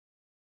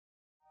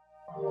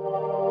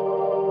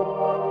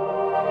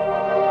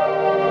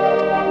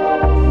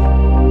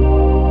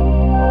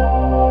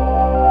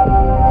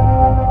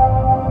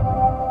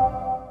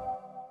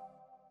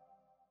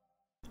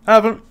Hi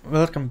everyone,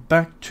 welcome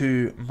back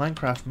to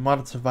Minecraft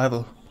Modded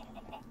Survival.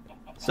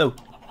 So,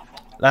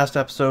 last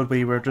episode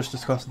we were just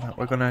discussing that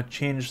we're going to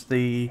change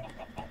the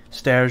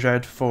stairs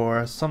out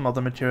for some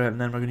other material,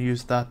 and then we're going to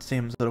use that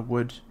same sort of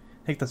wood,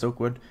 I think that's oak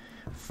wood,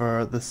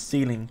 for the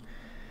ceiling.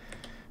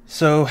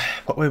 So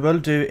what we will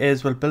do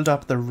is we'll build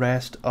up the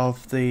rest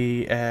of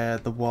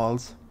the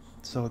walls.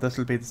 So this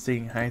will be the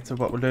ceiling height. So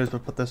what we'll do is we'll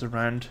put this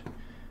around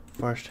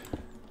first,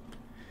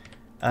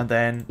 and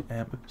then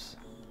oops.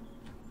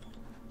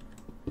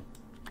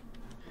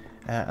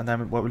 And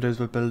then what we'll do is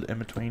we'll build in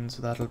between,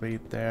 so that'll be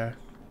there.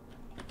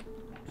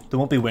 There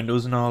won't be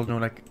windows and all,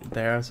 like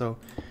there, so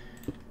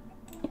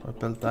we'll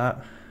build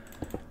that,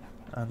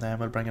 and then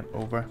we'll bring it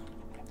over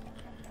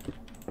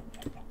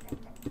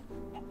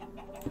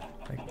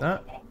like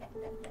that.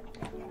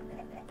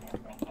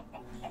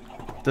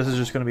 This is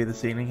just going to be the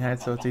ceiling height,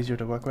 so it's easier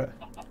to work with.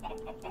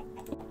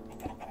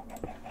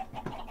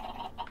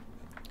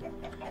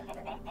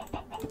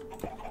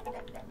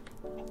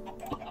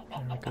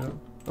 There we go.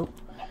 Oh.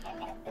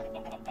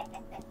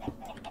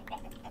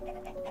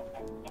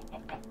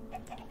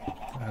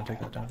 I'll take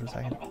that down for a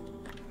second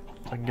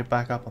so I can get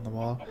back up on the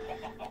wall,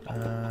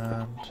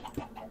 and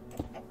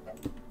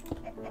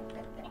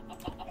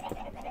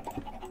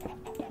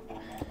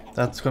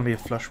that's going to be a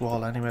flush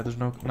wall anyway. There's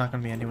not going to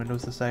be any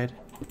windows this side.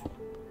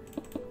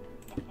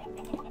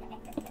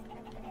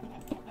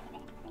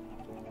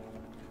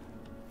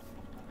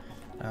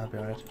 That'll be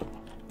alright.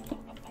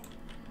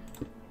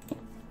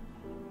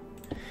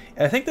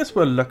 I think this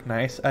will look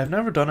nice. I've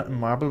never done it in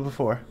marble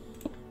before,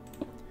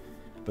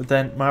 but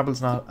then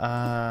marble's not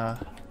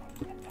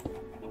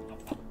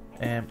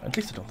at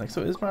least I don't think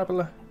so. Is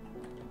marble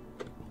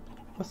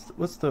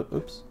what's the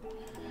oops?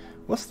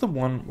 What's the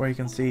one where you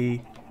can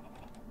see?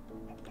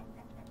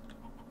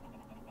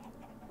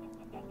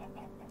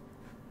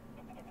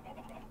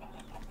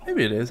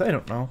 Maybe it is, I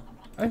don't know.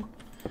 I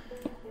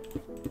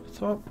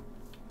thought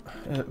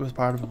it was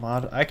part of a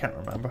mod. I can't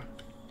remember.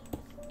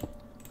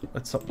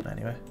 It's something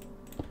anyway.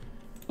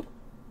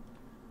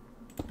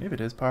 Maybe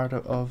it is part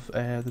of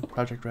the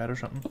Project Red or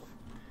something.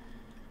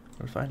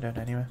 We'll find out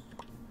anyway.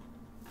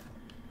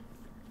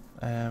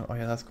 Oh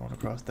yeah, that's going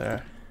across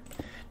there.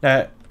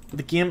 Now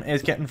the game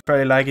is getting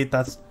fairly laggy.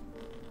 That's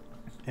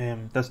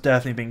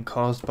definitely been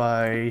caused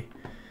by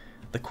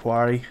the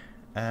quarry.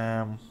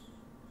 I'm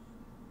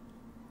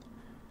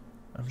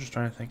just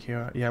trying to think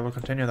here. Yeah, we'll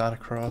continue that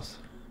across.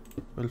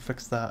 We'll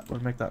fix that.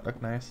 We'll make that look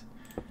nice.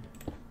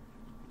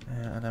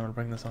 And then we'll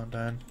bring this on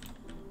down.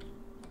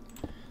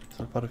 So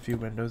we'll put a few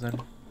windows in.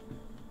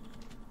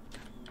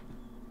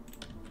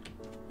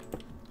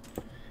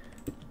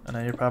 And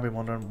then you're probably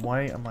wondering,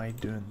 why am I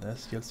doing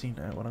this? You'll see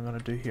now what I'm going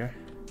to do here.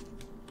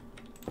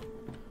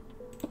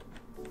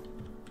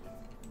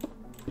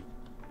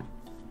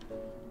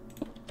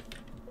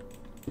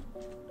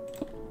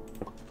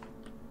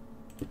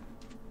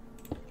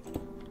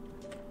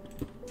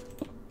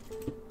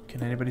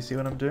 Can anybody see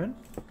what I'm doing?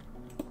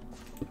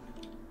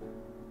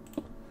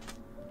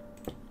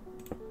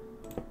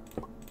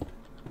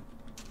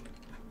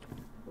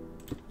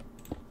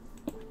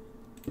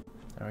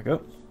 There we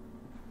go.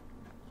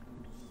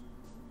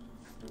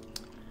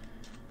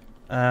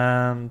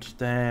 And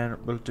then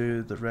we'll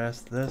do the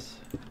rest of this.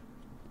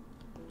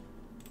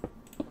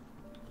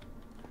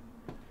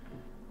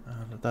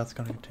 And that's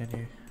going to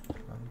continue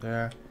from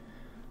there.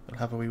 We'll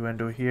have a wee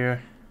window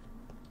here.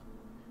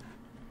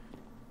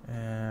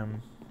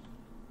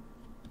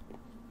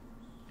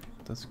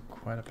 That's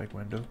quite a big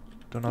window.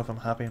 Don't know if I'm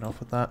happy enough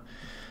with that,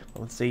 but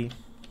we'll see.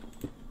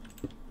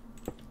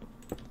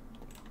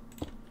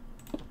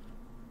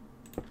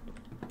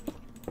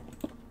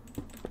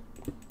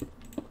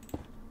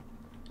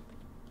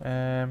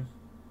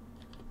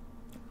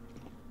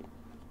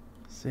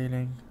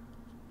 Ceiling.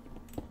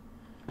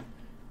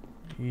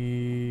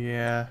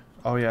 Yeah.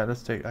 Oh yeah,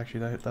 let's take,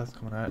 actually that's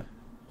coming out.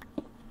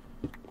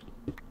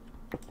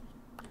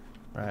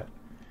 Right.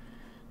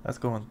 That's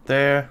going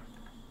there.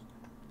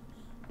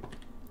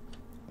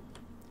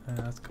 And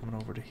that's coming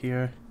over to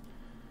here.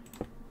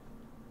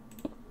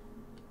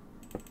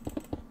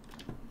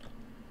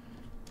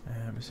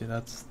 You see,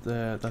 that's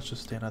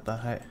just staying at that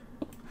height.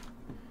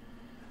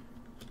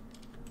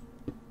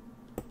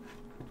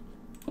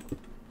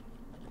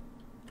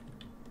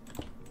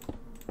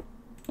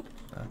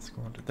 That's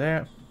going to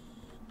there.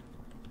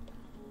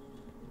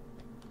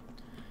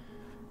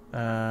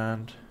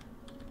 And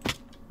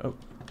oh.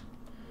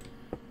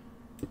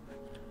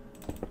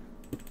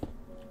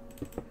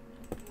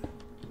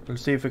 We'll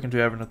see if we can do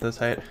everything at this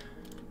height.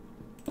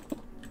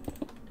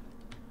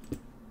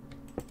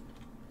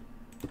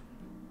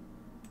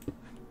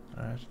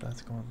 Alright,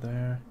 that's going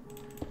there.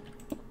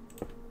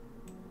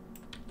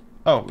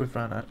 Oh, we've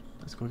run out.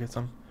 Let's go get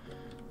some.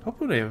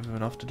 Hopefully we have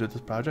enough to do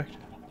this project.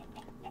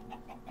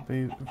 I'll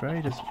be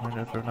very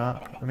disappointed if we're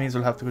not. It means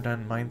we'll have to go down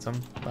and mine some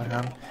by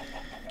hand.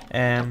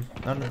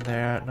 None in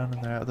there, none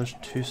in there. There's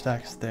 2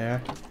 stacks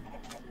there.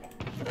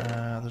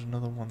 There's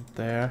another one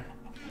there.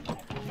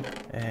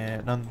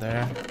 None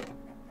there.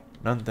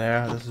 None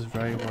there. This is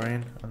very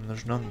worrying. And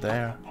there's none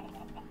there.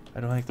 I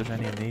don't think there's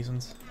any in these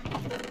ones.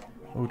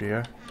 Oh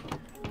dear.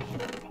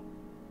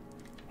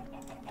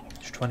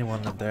 There's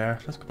 21 in there.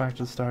 Let's go back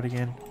to the start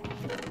again.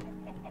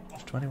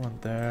 There's 21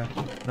 there,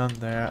 none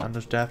there, and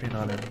there's definitely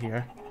none in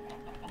here.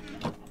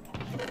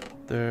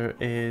 There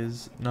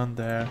is none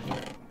there.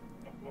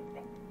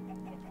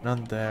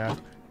 None there.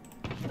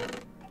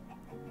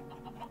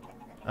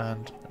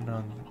 And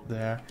none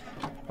there.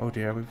 Oh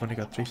dear, we've only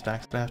got 3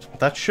 stacks left. But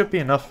that should be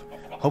enough.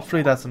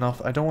 Hopefully that's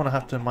enough. I don't want to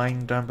have to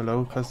mine down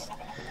below because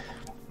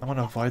I want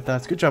to avoid that.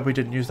 It's a good job we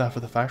didn't use that for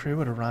the factory. We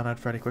would have ran out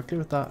fairly quickly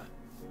with that.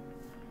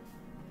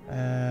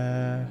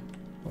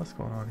 What's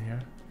going on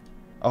here?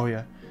 Oh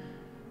yeah.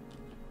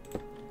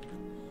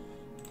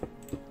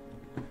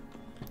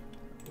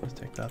 Let's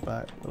take that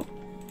back. Oh.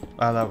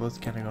 Ah, that was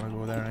kind of going to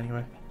go there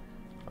anyway.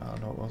 Oh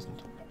no, it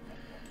wasn't.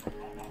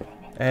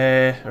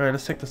 Alright,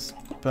 let's take this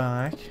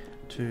back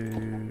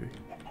to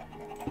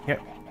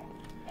here.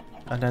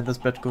 And then this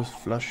bit goes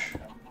flush.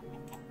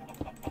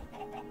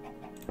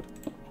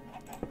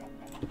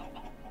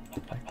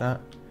 Like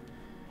that.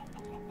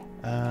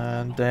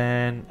 And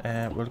then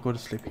we'll go to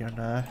sleep here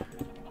now.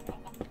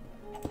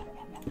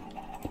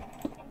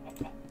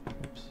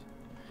 Oops.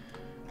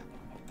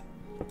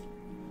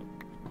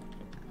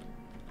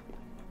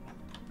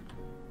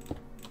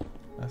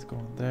 Let's go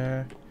in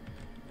there.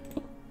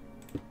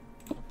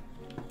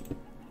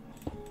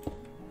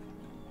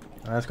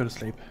 Let's go to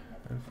sleep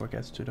before it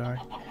gets too dark.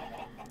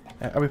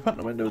 Are we putting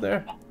a window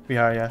there? We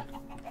are, yeah.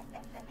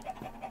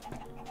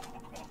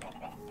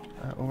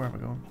 Oh, where am I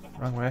going?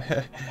 Wrong way.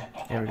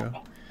 Here we go.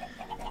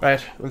 Right,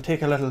 we'll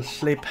take a little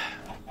sleep.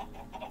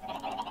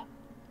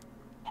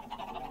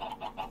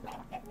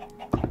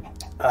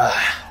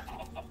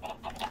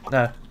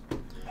 Now.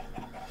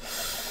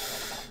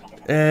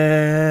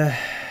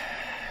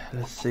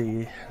 Let's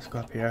see. Let's go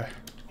up here.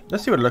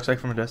 Let's see what it looks like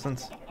from a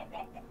distance.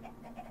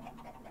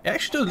 It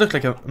actually does look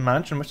like a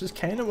mansion, which is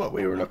kind of what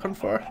we were looking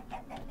for.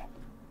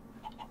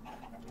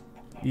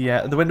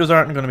 Yeah, the windows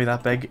aren't going to be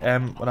that big.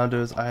 What I'll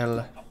do is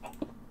I'll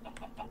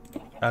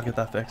get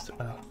that fixed.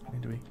 I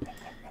need to be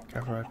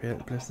careful where I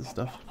place this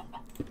stuff.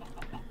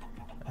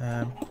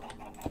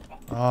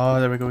 Oh,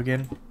 there we go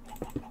again.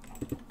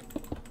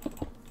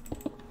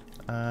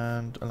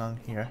 And along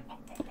here.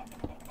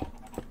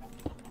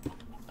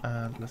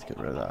 And let's get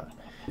rid of that.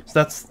 So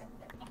that's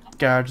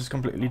garage is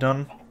completely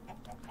done.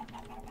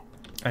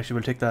 Actually,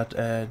 we'll take that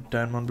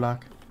down 1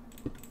 block.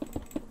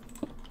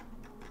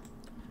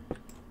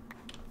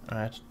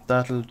 Alright,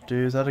 that'll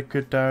do. Is that a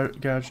good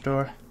garage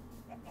door?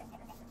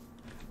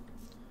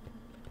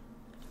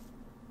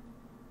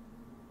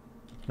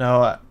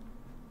 No.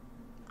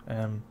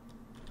 Oh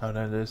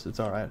no, it is. It's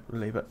alright.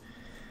 We'll leave it.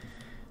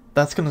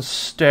 That's gonna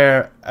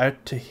stare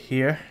out to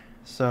here.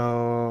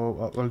 So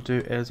what we'll do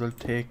is we'll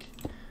take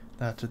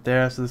that to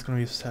there. So there's gonna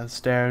be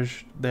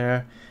stairs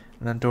there.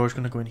 And then door's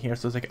gonna go in here,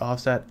 so it's like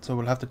offset. So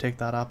we'll have to take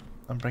that up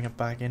and bring it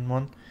back in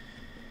 1.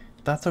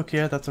 That's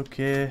okay. That's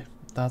okay.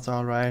 That's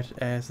all right.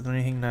 So the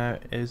only thing now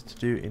is to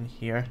do in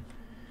here.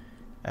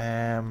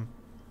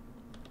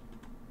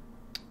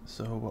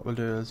 So what we'll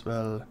do is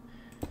we'll.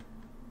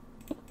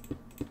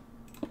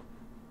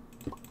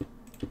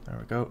 There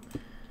we go.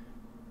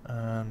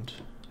 And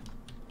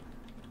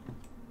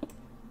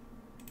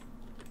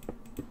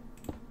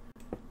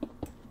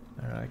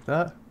there, like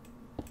that.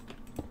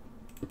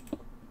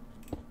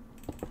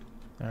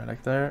 There,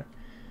 like there.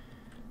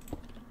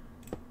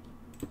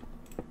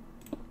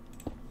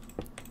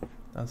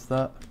 That's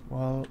that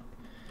wall.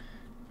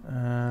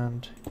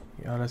 And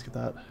yeah, let's get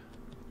that.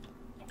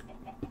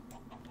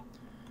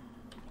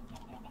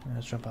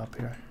 Let's jump up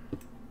here.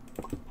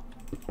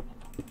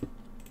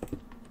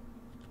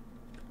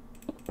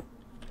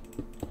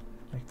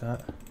 Like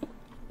that.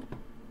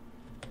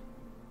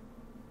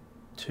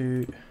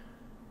 2.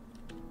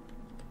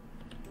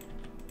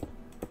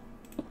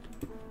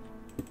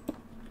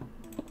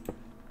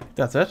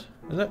 That's it,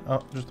 is it?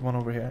 Oh, just the one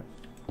over here.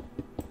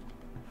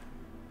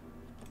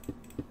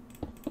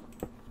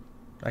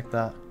 Like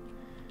that.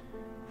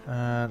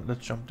 And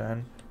let's jump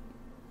down.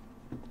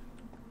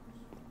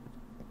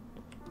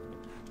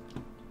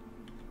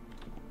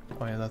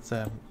 Oh yeah, that's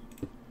we'll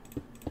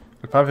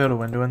probably have a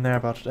window in there,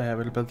 but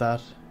we'll build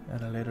that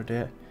at a later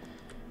date.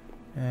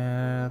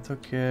 It's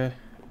okay.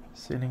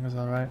 Ceiling is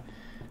alright.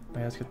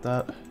 Right, let's get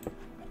that.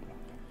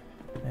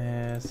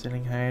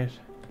 Ceiling height.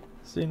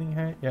 Ceiling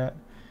height, yeah.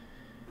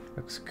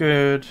 Looks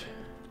good.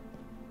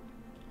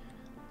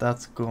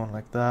 That's going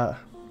like that.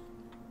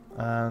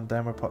 And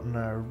then we're putting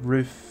a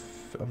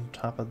roof on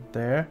top of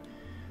there.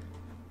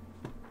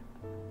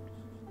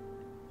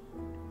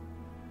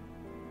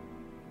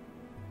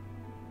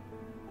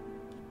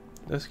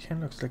 This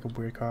kind of looks like a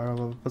weird car.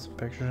 I'll put some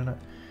pictures in it.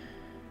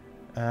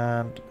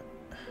 And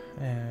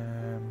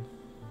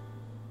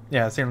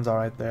yeah, it seems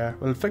alright there.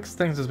 We'll fix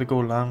things as we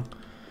go along.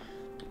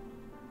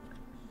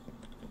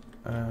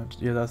 And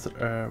yeah, that's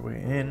our way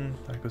in.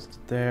 That goes to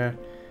there.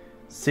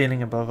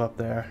 Ceiling above up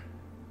there.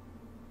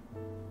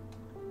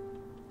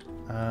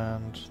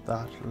 And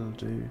that'll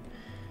do.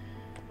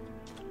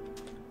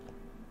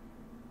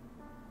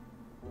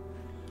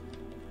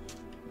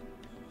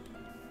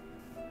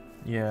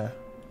 Yeah.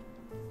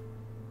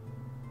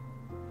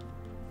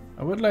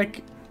 I would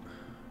like...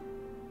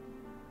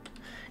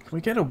 Can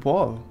we get a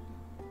wall?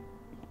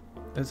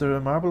 Is there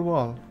a marble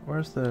wall?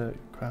 Where's the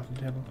crafting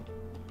table?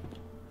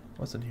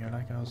 What's in here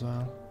like as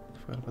well? I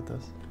forgot about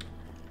this.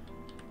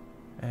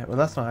 Well,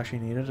 that's not actually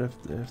needed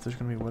if there's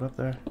going to be wood up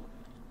there.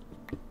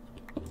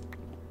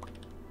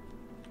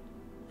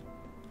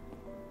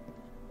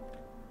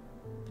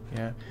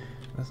 Yeah,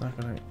 that's not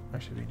going to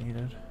actually be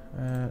needed.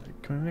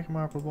 Can we make a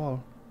marble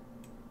wall?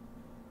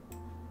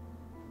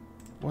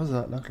 What does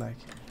that look like?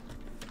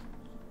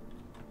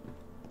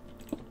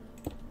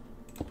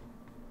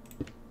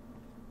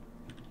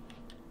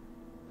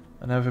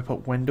 And now if we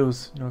put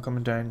windows, you know,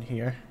 coming down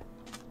here.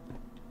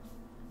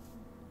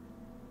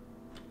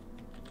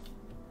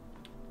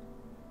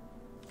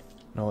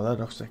 No, that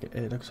looks like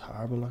it looks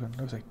horrible looking. It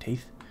looks like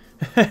teeth.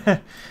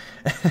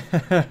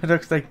 It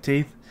looks like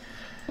teeth.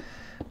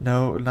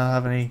 No, not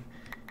have any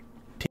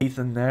teeth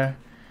in there.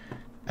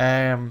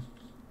 We'll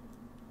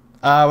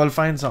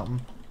find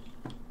something.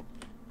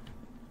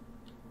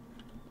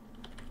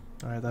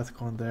 Alright, that's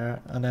going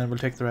there. And then we'll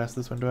take the rest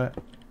of this window out.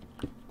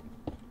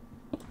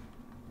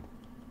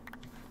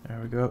 There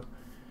we go.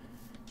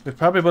 We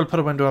probably will put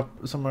a window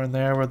up somewhere in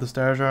there where the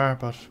stairs are,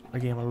 but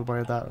again we'll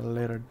worry that at a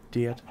later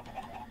date.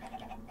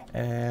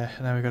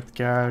 Now we got the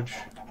garage.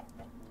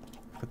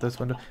 Got this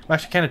window. I'm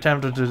actually kind of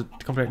tempted to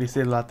completely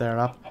seal that there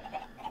up.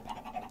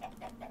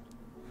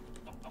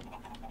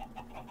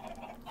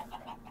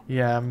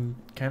 Yeah, I'm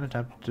kind of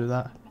tempted to do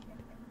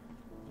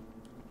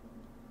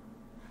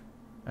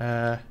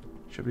that.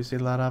 Should we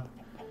seal that up?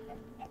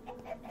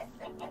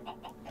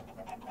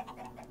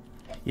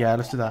 Yeah,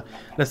 let's do that.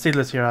 Let's seal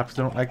this here up because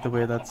I don't like the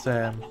way that's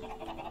something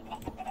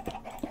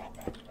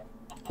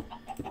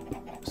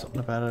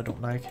about it I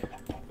don't like.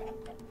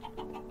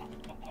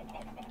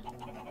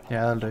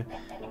 Yeah, that'll do.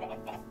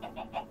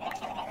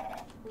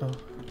 Oh.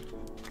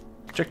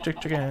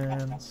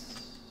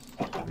 Chickens.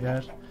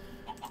 Yeah.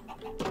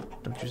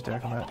 Don't you dare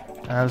come out.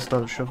 I'll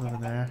start shoving them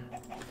in there.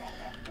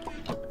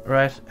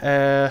 Right,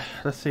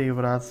 let's see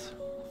what else.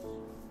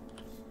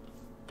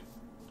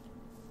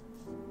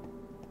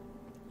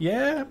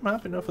 Yeah, I'm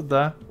happy enough with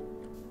that.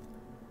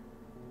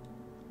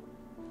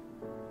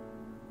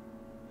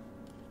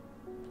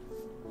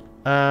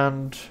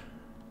 And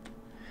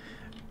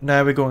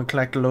now we go and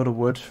collect a load of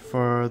wood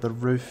for the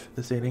roof,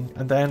 the ceiling,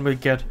 and then we'll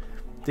get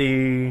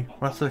the,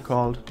 what's it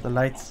called, the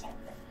lights.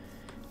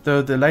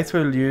 The lights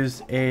we'll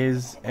use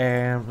is,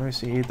 let me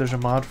see, there's a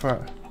mod for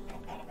it.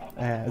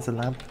 It's a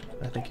lamp,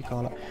 I think you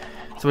call it.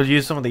 So we'll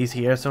use some of these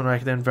here, so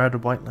like the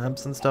inverted white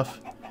lamps and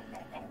stuff.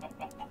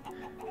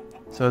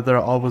 So they're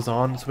always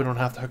on, so we don't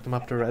have to hook them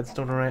up to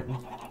redstone or anything.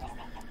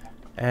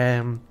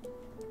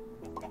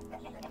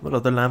 What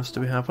other lamps do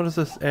we have? What is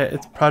this?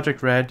 It's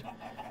Project Red.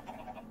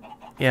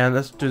 Yeah,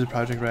 let's do the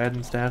Project Red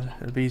instead.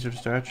 It'll be easier to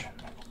search.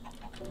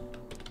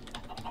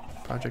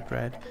 Project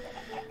Red.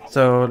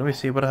 So let me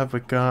see, what have we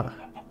got?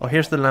 Oh,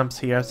 here's the lamps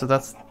here, so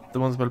that's the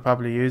ones we'll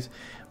probably use.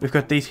 We've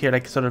got these here,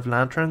 like sort of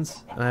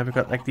lanterns, and we've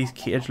got like these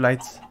cage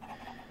lights,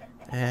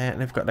 and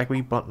we've got like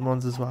wee button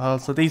ones as well.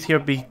 So these here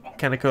would be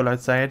kind of cool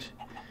outside.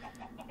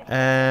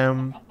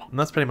 And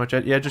that's pretty much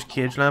it. Yeah, just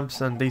cage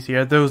lamps, and these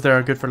here, those there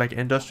are good for like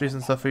industries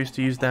and stuff. We used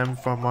to use them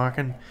for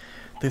marking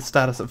the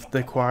status of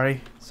the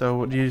quarry. So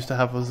what you used to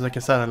have was like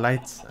a set of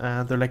lights,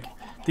 and they're like,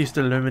 they used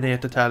to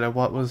illuminate to tell you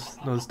what was,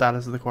 you know, the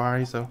status of the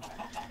quarry. So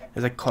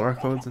there's like color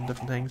codes and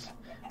different things.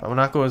 But we'll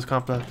not go as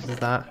complex as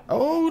that.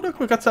 Oh look,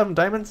 we've got 7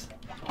 diamonds.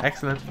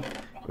 Excellent.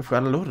 We've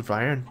got a load of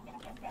iron.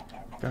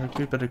 Got a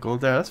good bit of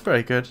gold there. That's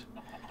very good.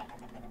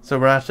 So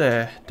we're at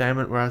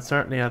diamond. We're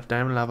certainly at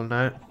diamond level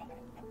now.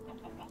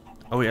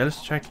 Oh yeah,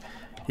 let's check.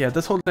 Yeah,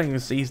 this whole thing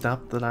was seized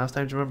up the last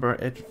time. Do you remember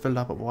it filled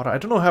up with water? I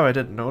don't know how I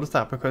didn't notice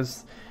that,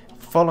 because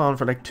full on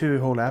for like 2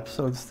 whole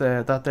episodes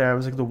that there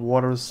was like the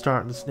water was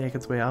starting to snake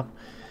its way up.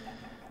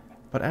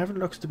 But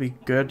everything looks to be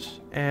good.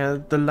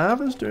 The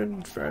lava's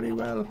doing fairly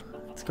well.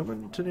 It's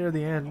coming to near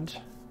the end.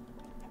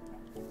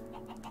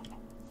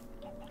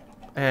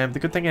 The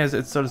good thing is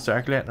it's sort of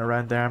circulating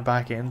around there and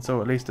back in, so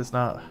at least it's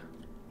not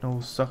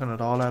sucking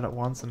it all out at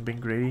once and being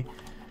greedy.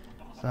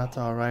 So that's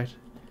alright.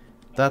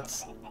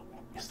 That's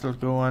still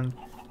going.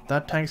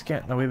 That tank's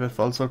getting a wee bit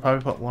full, so I'll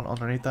probably put one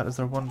underneath that. Is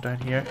there one down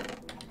here?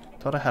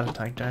 Thought I had a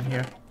tank down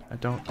here. I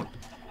don't.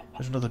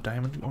 There's another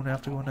diamond only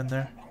after going in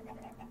there.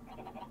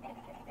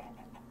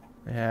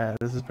 Yeah,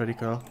 this is pretty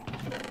cool.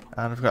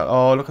 And I've got,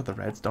 oh look at the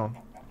redstone.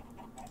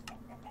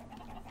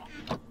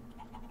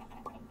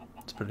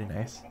 It's pretty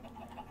nice.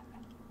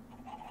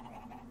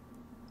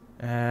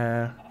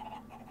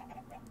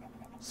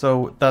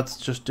 So that's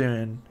just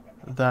doing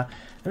that.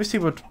 Let me see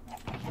what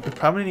we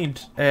probably need.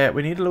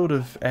 We need a load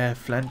of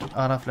flint.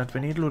 Oh, not flint.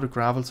 We need a load of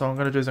gravel. So what I'm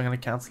gonna do is I'm gonna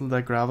cancel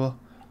the gravel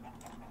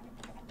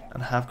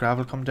and have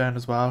gravel come down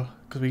as well,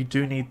 because we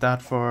do need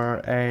that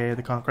for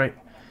the concrete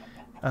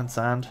and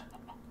sand.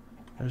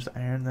 There's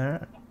iron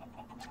there.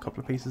 There's a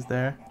couple of pieces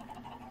there.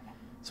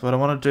 So what I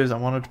want to do is I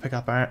wanted to pick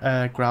up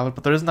iron, gravel,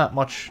 but there isn't that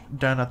much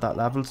down at that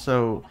level,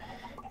 so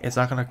it's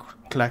not going to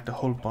collect a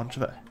whole bunch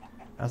of it.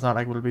 It's not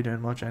like we'll be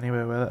doing much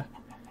anyway with it.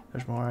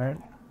 There's more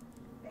iron.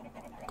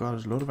 God,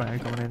 there's a load of iron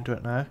coming into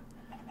it now.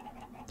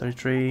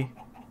 33,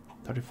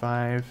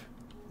 35.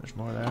 There's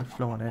more there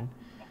flowing in.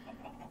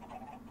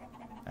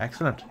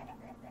 Excellent.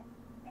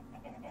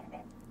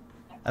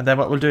 And then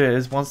what we'll do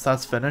is, once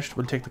that's finished,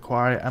 we'll take the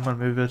quarry and we'll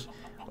move it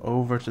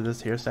over to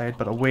this here side,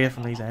 but away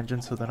from these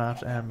engines so they're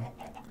not going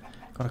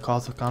to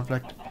cause a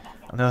conflict.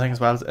 And the other thing as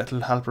well is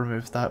it'll help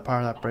remove that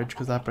part of that bridge,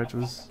 because that bridge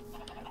was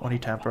only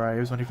temporary,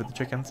 it was only for the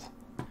chickens.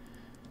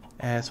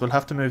 So we'll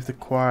have to move the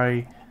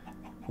quarry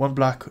one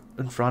block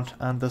in front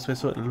and this way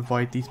so it'll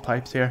avoid these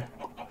pipes here.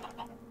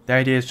 The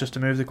idea is just to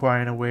move the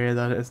quarry in a way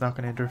that it's not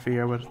going to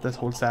interfere with this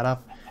whole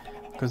setup,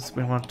 because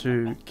we want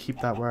to keep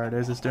that where it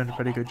is. It's doing a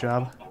pretty good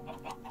job.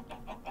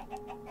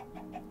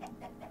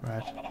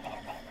 Right.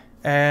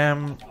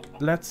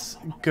 Let's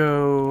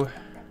go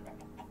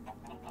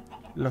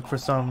look for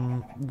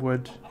some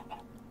wood.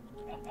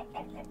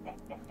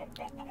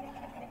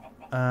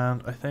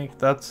 And I think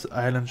that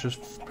island's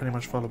just pretty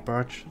much full of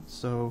birch,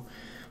 so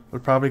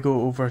we'll probably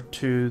go over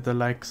to the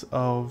likes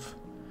of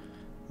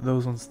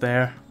those ones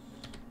there.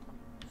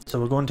 So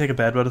we'll go and take a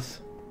bed with us,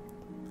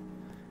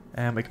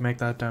 and we can make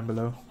that down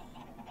below.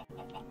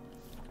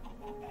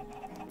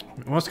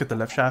 We must get the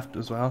lift shaft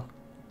as well,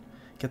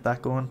 get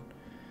that going.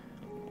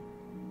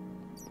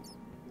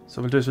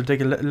 So we'll do is we'll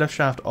dig a lift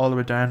shaft all the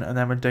way down, and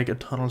then we'll dig a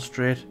tunnel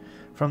straight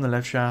from the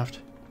lift shaft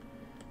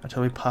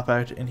until we pop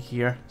out in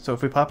here. So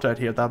if we popped out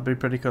here, that'd be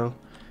pretty cool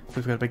if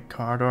we've got a big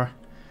corridor.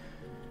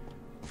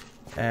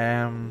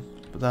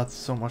 But that's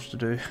so much to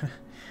do.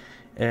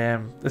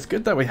 It's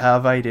good that we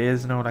have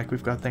ideas, you know, like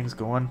we've got things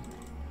going.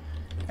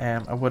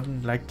 I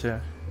wouldn't like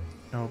to,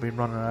 you know, be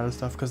running out of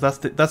stuff, because that's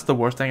the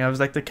worst thing. I was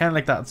like, kind of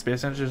like that in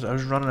Space Engines. I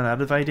was running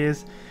out of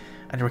ideas,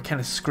 and you were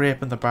kind of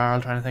scraping the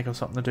barrel trying to think of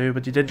something to do,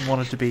 but you didn't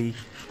want it to be.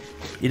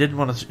 You didn't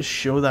want to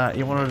show that.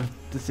 You wanted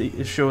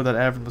to show that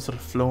everything was sort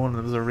of flowing and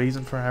there was a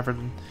reason for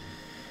everything.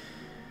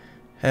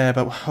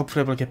 But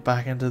hopefully we'll get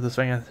back into the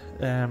swing of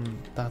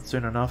that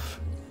soon enough.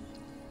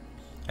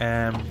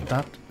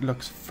 That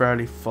looks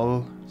fairly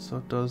full, so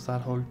it does,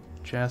 that whole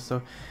chest.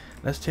 So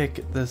let's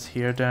take this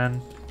here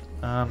down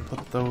and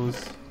put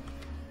those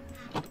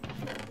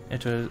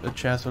into a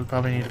chest. We'll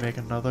probably need to make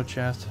another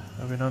chest.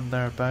 Have we none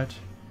there about?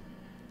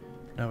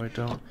 No, we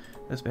don't.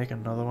 Let's make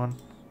another one.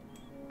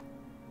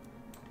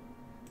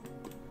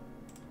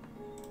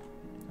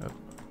 Oh.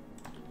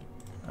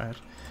 Alright.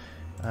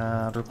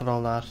 And we'll put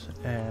all that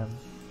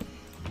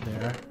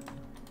there.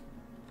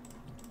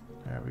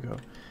 There we go.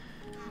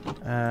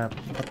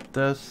 Put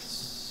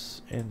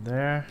this in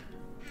there,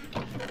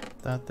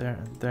 that there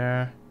and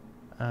there,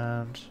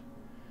 and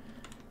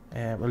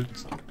we'll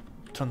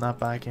turn that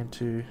back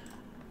into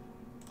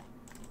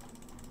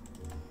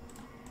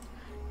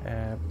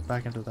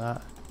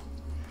that,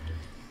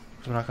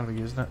 because we're not going to be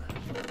using it.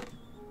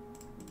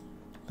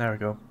 There we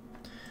go.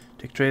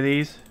 Take 3 of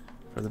these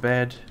for the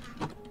bed,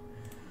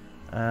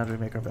 and we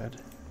make our bed.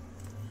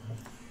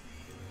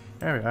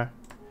 There we are.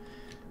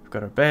 We've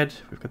got our bed,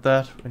 we've got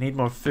that. We need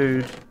more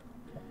food,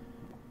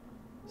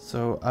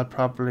 so I'll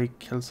probably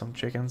kill some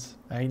chickens.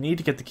 I need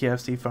to get the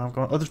KFC farm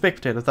going. Oh, there's baked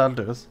potatoes, that'll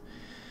do us.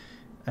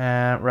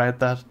 Right,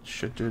 that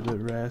should do the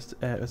rest.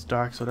 It's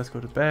dark, so let's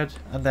go to bed,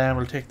 and then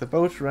we'll take the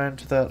boat around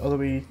to that other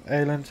wee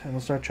island and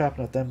we'll start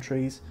chopping at them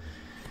trees.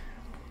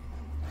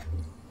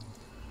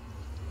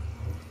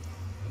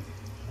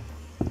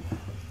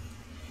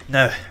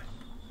 Now,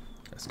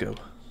 let's go.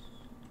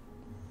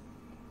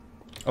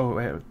 Oh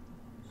wait,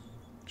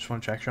 just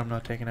want to check sure I'm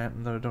not taking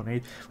anything that I don't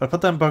need. I'll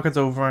put them buckets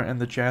over in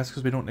the chest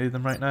because we don't need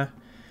them right now.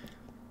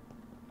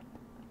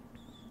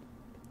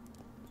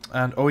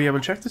 And oh yeah,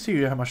 we'll check to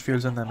see how much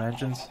fuel's in them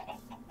engines.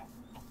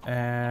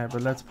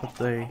 But let's put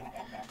the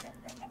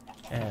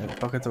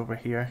buckets over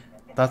here.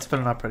 That's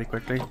filling up pretty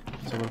quickly,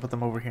 so we'll put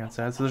them over here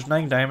instead. So there's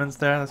 9 diamonds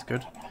there, that's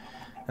good.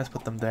 Let's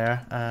put them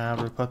there.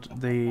 We'll put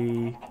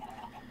the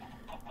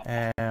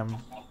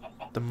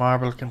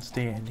marble can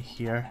stay in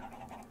here.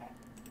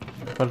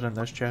 Put it in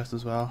this chest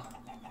as well.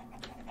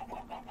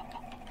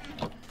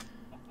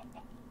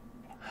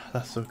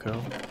 That's so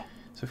cool.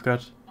 So we've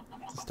got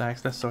the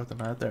stacks. Let's sort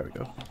them out. There we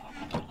go.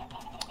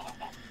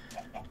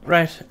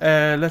 Right.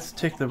 Let's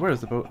take the. Where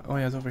is the boat? Oh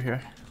yeah, it's over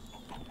here.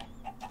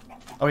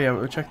 Oh yeah,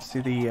 we'll check to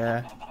see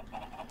the.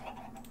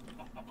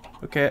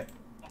 Okay.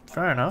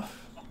 Fair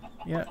enough.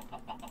 Yeah.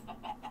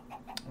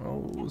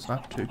 Oh, it's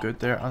not too good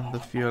there on the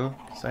fuel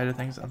side of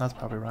things, and that's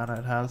probably ran out.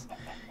 It has.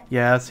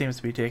 Yeah, it seems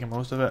to be taking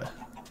most of it.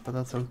 But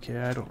that's okay,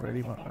 I don't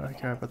really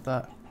care about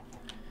that.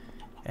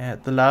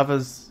 The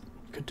lavas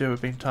could do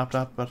with being topped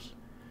up, but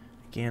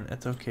again,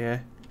 it's okay.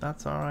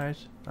 That's alright,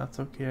 that's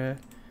okay.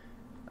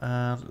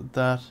 And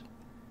that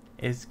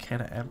is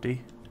kind of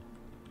empty.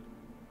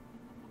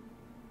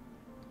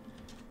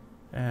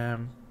 That's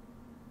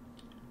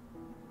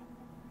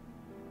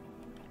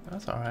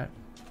alright.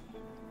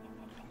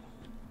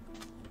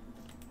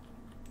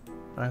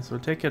 Alright, so we'll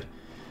take it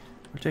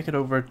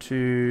over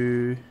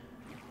to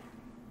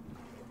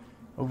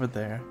over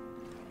there.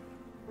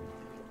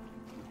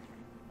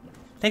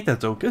 I think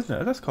that's oak,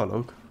 isn't it? That's called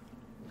oak.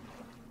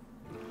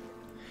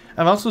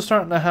 I'm also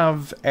starting to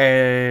have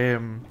a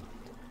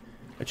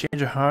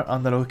change of heart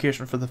on the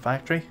location for the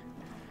factory.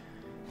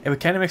 It would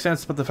kind of make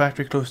sense to put the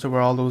factory close to where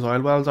all those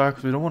oil wells are,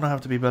 because we don't want to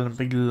have to be building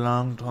big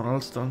long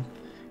tunnels done.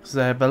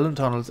 Because building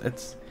tunnels,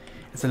 it's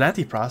a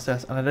lengthy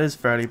process, and it is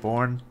fairly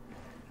boring.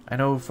 I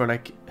know for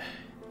like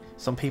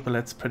some people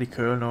it's pretty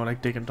cool, you know,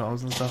 like digging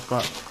tunnels and stuff,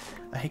 but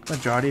I think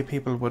majority of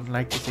people wouldn't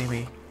like to see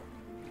me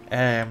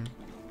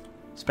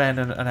spend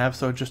an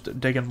episode just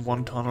digging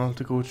one tunnel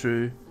to go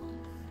through,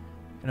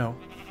 you know,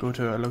 go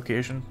to a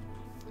location.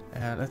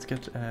 Let's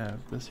get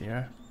this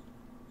here.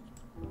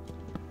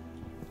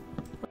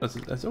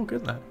 That's oak,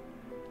 isn't it?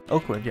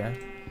 Oakwood, yeah.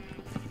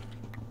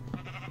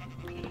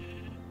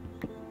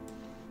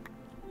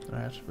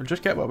 Alright, we'll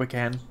just get what we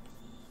can.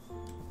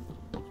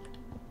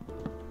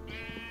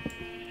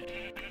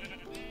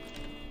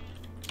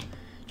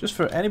 Just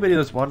for anybody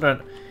that's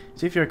wondering,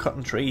 see if you're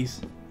cutting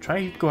trees, try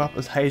and go up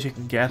as high as you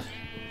can get.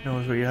 You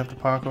know, where you have to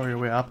parkour your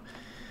way up.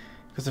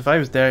 Because if I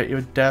was there, you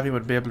would definitely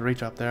wouldn't be able to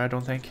reach up there, I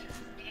don't think.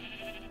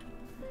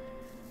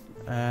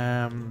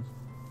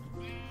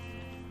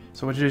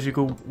 So what you do is you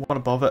go one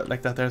above it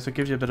like that there, so it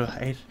gives you a bit of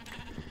height.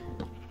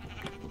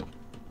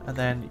 And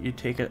then you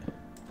take it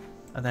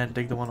and then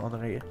dig the one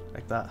underneath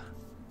like that.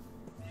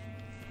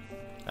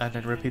 And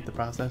then repeat the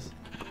process.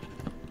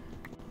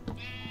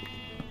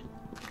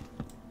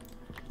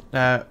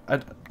 Now,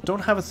 I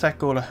don't have a set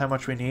goal of how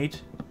much we need,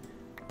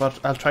 but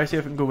I'll try to see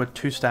if I can go with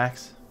 2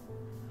 stacks.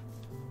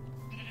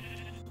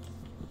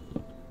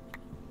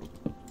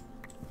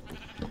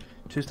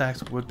 Two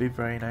stacks would be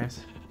very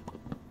nice.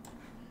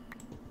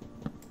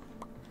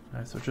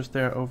 Alright, so just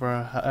there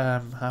over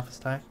half a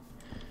stack.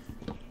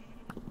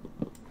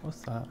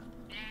 What's that?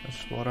 That's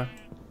just water.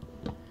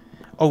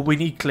 Oh, we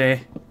need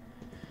clay.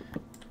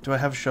 Do I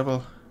have a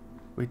shovel?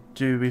 We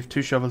do. We have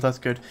 2 shovels. That's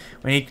good.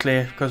 We need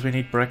clay because we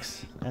need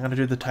bricks. I'm gonna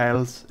do the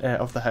tiles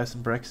of the house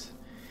in bricks.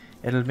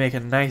 It'll make a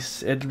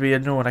nice. It'll be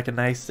like a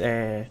nice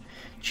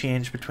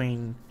change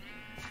between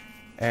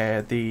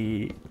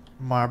the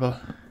marble.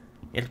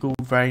 It'll go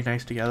very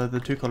nice together. The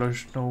 2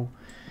 colours,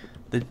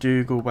 they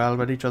do go well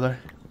with each other.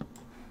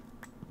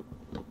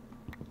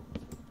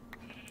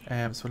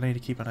 So we'll need to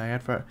keep an eye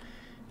out for it.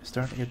 It's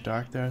starting to get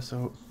dark there,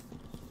 so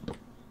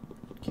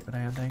keep an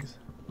eye on things.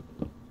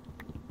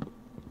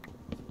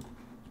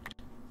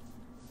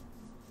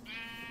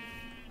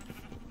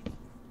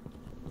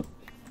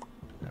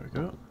 There we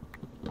go.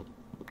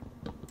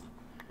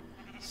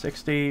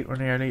 60, we're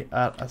nearly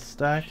at a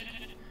stack.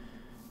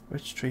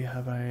 Which tree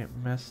have I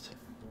missed?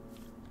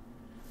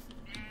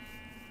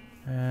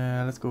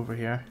 Let's go over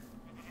here.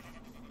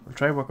 We'll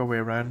try to work our way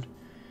around.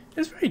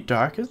 It's very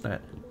dark, isn't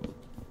it?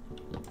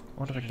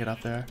 I wonder if I can get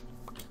up there.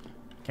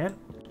 Can't?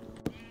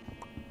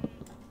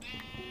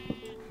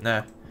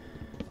 Nah.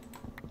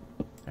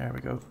 There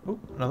we go. Oh,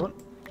 another one.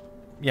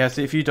 Yeah,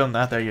 see, if you'd done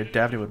that there, you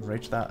definitely wouldn't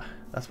reach that.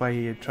 That's why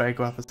you try to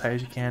go up as high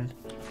as you can.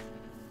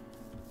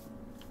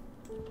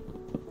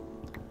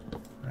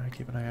 Alright,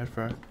 keep an eye out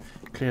for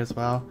clay as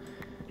well.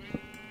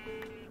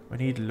 We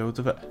need loads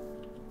of it.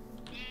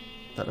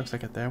 That looks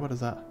like it there. What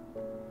is that?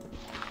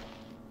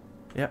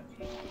 Yep.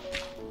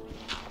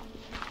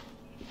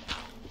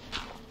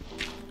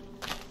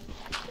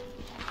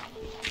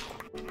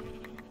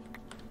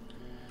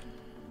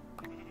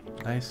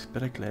 Nice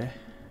bit of clay.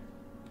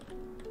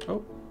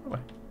 Oh, oh,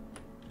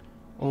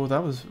 oh,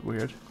 that was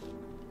weird.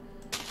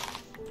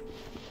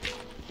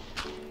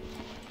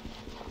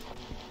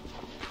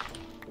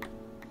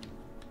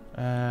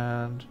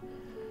 And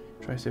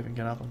try to see if we can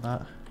get up on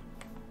that.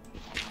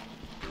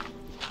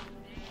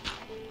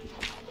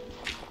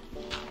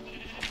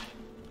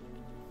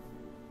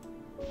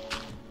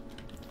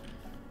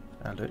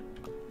 I'll do it.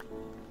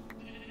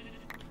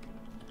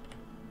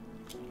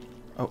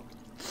 Oh.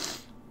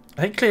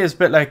 I think clay is a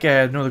bit like,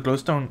 the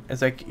glowstone.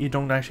 It's like you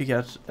don't actually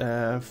get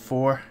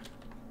 4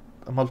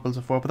 multiples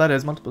of 4, but that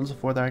is multiples of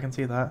 4 there, I can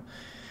see that.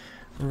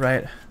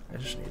 Right, I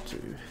just need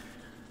to...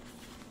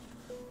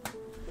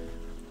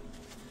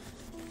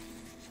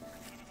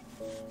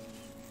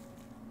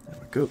 There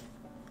we go.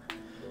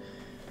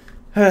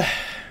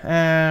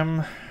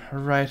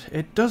 Right,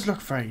 it does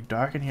look very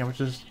dark in here,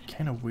 which is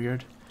kind of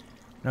weird.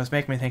 You know, it's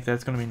making me think that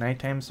it's going to be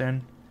nighttime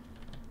soon.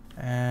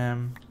 I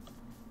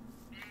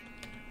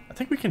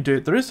think we can do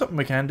it. There is something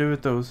we can do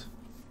with those.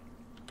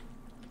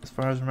 As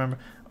far as I remember.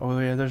 Oh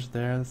yeah, that's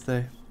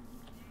the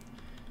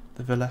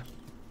villa.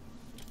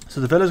 So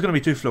the villa is going to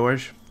be 2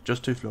 floors.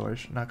 Just 2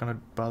 floors. Not going to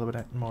bother with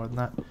anything more than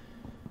that.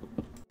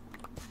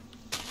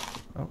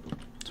 Oh.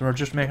 So we're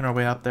just making our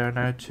way up there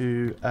now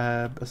to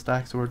a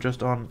stack. So we're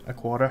just on a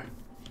quarter.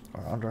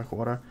 Or under a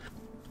quarter.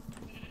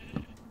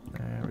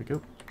 There we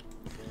go.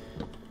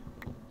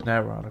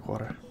 Now we're on a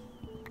quarter.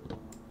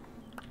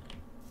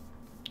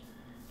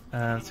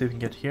 Let's see if we can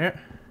get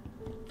here.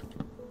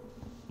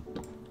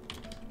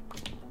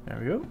 There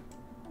we go.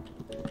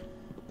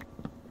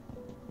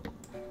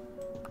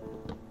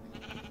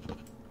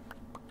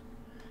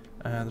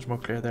 There's more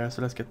clear there,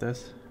 so let's get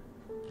this.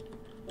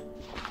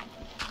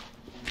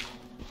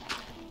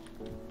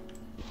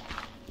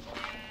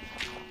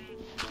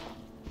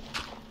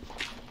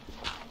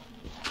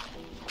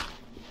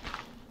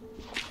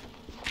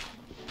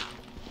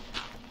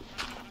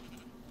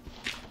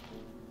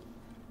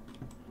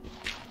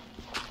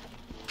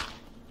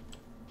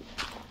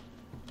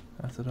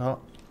 at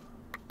all.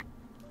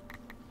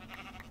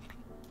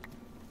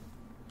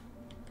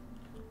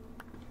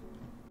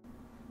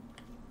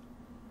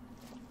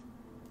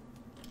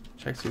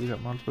 Check, see we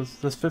got multiples.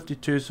 There's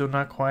 52, so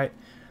not quite.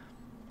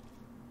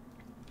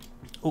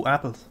 Oh,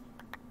 apples.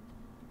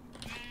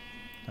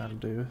 That'll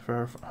do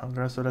for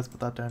hunger, so let's put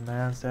that down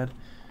there instead.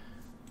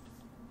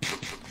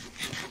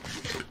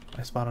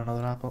 I spot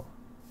another apple.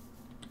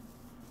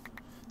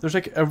 There's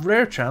like a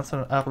rare chance that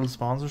an apple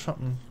spawns or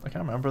something. I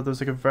can't remember. There's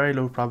like a very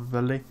low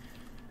probability.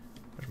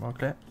 There's more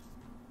clay.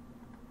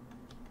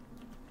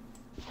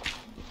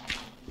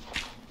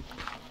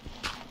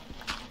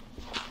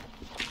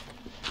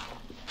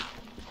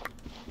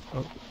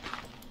 Oh.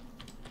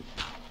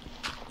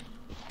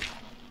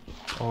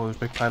 Oh, there's a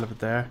big pile of it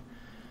there.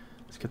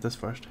 Let's get this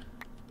first.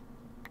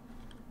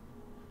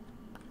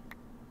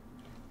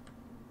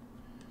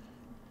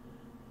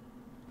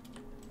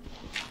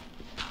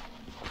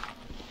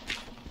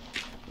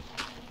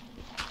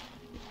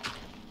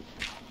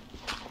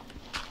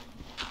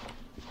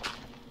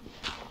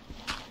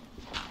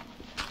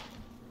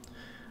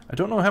 I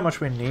don't know how much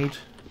we need,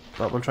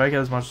 but we'll try to get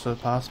as much as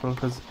possible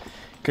because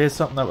clay is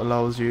something that we'll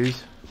always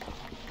use.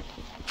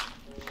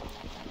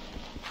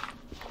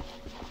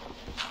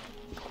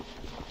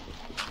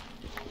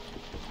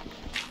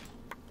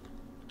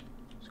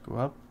 Let's go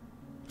up.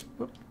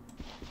 Whoop.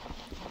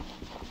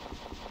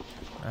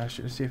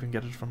 Actually, let's see if we can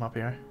get it from up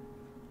here.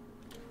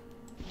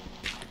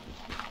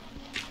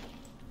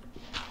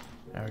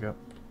 There we go.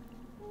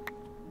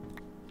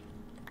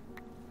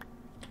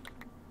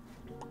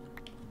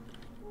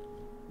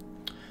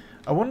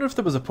 I wonder if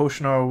there was a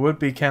potion, or it would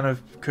be kind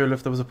of cool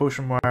if there was a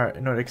potion where,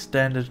 you know, it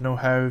extended, you know,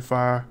 how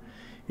far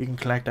you can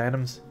collect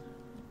items.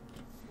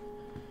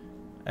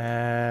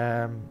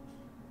 Let's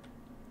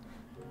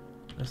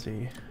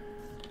see.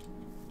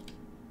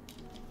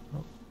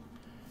 Oh.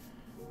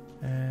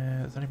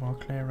 Is there any more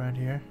clay around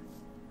here?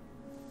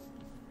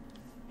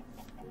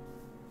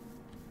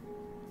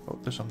 Oh,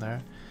 there's some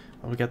there.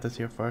 I'll get this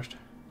here first.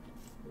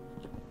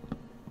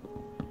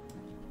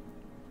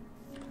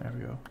 There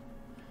we go.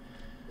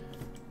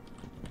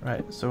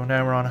 Right, so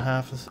now we're on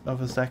half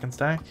of a second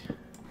stack.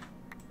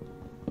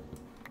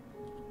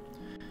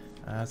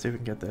 Let's see if we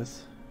can get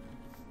this.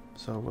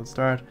 So we'll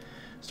start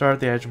at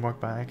the edge and work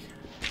back.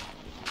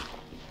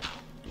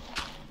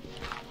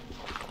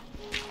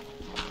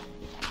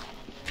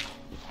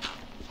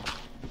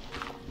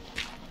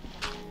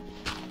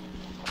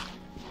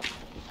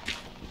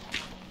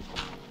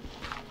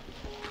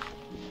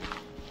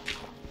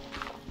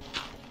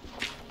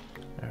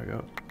 There we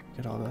go.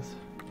 Get all this.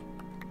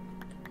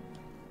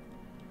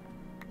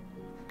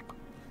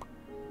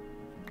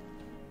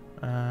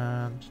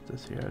 And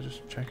this here,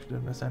 just check if I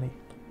didn't miss any.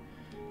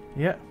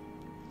 Yeah.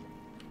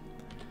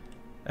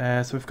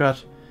 So we've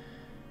got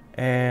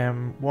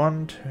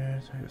 1, 2,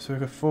 3, so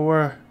we've got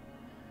 4.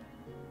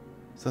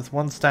 So that's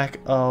one stack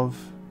of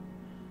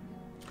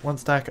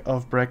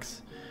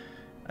bricks.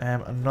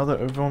 Another,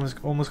 we've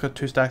almost got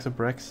 2 stacks of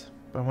bricks,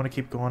 but I want to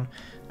keep going.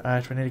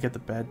 Alright, we need to get the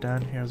bed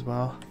down here as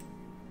well.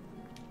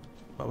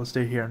 But we'll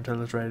stay here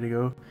until it's ready to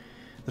go.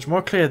 There's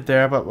more clay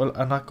there, but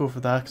I'll not go for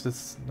that because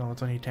it's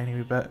only a tiny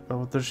wee bit.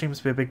 But there seems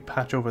to be a big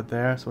patch over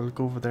there, so we'll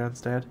go over there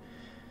instead.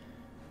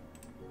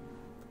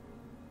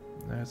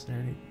 Now it's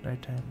nearly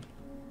night time.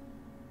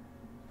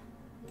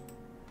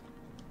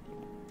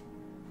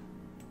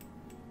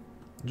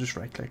 Just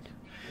right click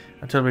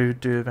until we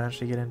do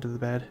eventually get into the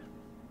bed.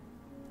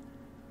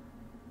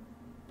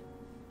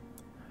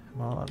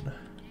 Come on.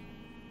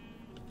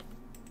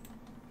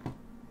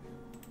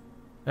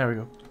 There we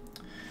go.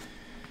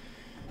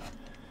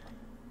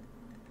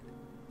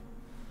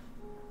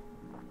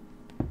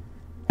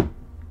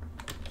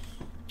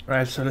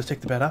 Right, so let's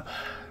take the bed up.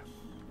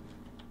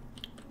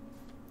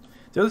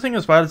 The other thing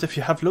as well is if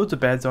you have loads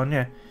of beds on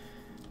you,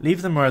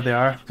 leave them where they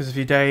are, because if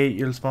you die,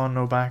 you'll spawn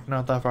no back,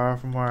 not that far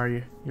from where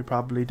you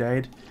probably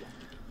died.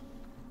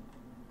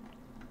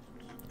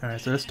 Alright,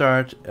 so let's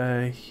start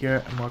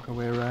here and work our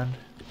way around.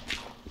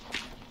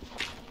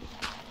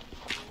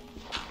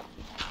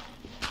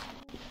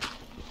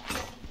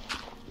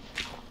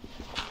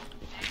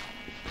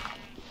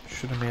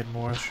 Should have made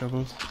more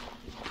shovels.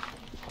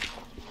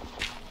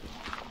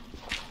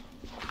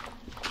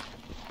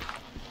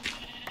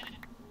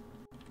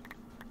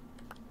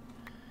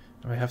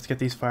 We have to get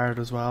these fired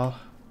as well.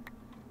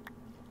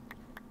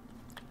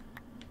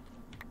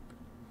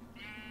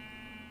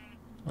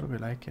 What do we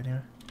like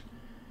anyway?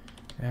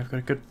 Yeah, I've got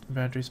a good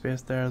inventory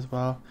space there as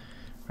well.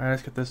 Alright,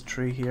 let's get this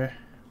tree here.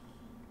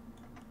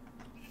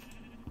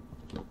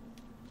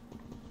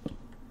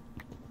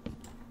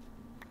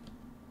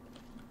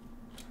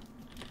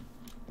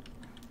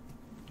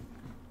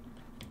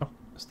 Oh,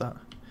 what's that?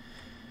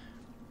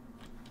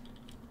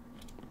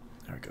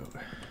 There we go.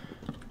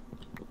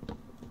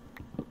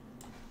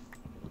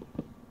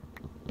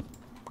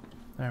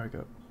 There we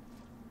go.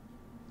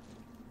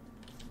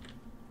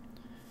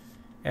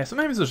 Yeah,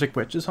 sometimes there's like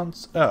witches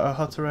huts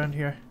around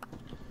here.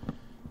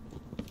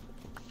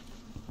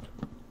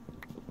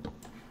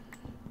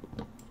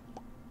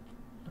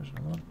 There's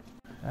another one.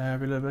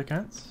 every little bit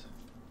counts.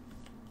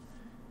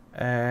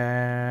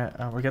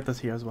 And we'll get this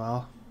here as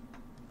well.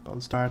 But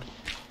we'll start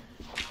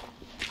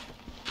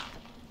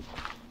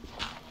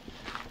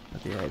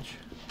at the edge.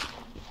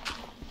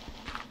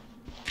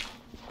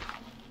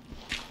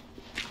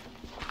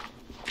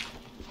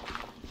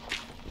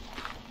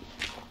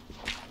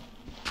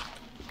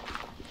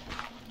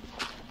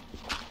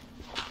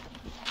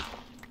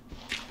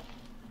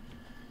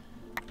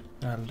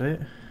 That'll do.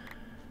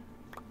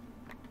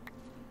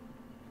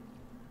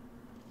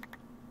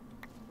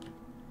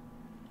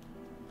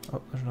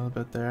 Oh, there's another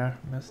bit there.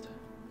 Missed.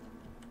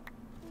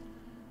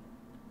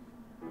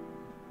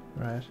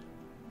 Right.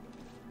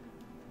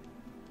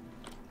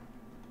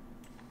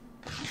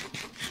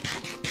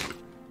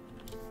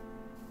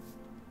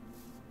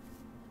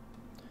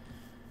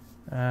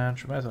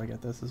 And we might as well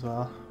get this as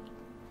well.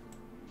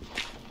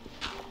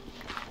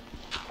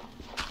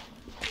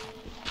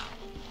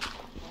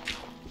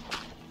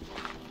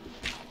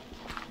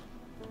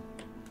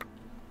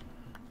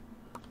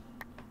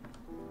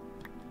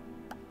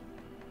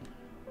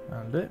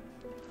 And it.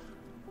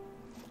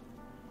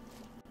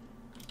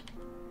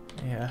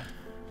 Yeah.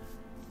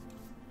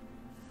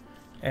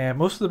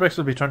 Most of the bricks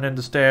will be turned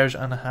into stairs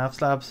and half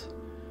slabs.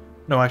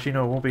 No, actually,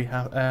 no, it won't be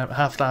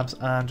half slabs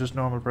and just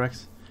normal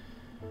bricks.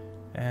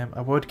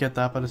 I would get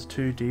that, but it's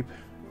too deep.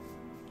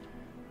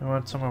 I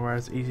want somewhere where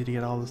it's easy to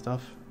get all the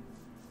stuff.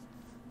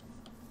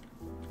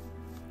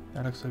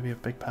 That looks like we have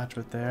a big patch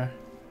right there.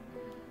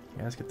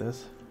 Yeah, let's get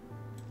this.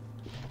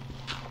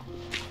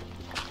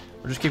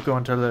 We'll just keep going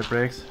until it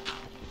breaks.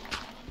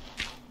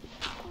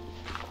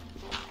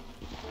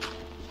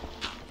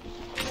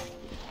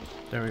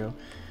 There we go.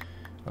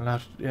 We'll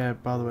not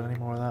bother with any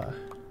more of that.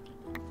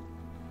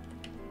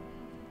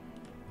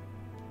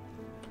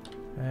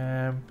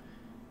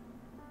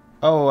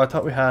 Oh, I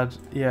thought we had,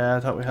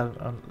 I thought we had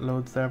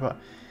loads there, but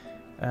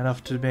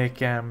enough to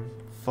make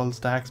full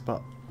stacks,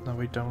 but no,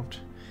 we don't.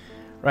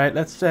 Right,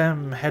 let's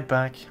head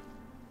back.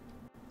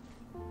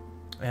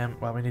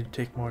 Well, we need to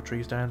take more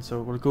trees down,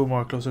 so we'll go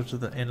more closer to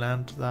the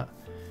inland to that.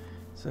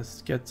 So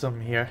let's get some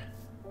here.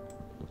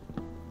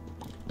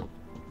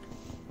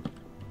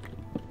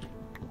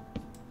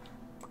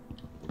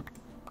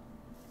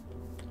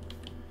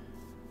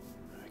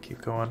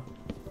 Keep going.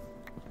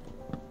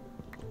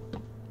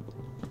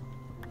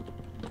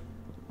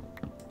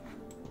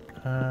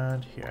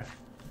 And here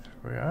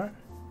we are.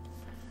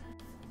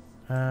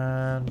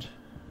 And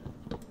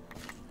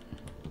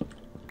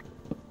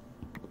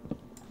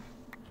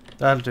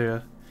that'll do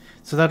it.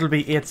 So that'll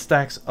be 8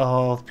 stacks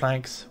of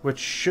planks, which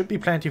should be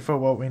plenty for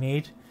what we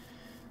need.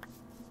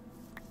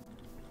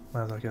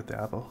 Might as well get the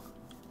apple.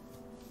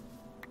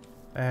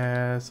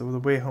 So the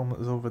way home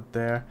is over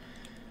there.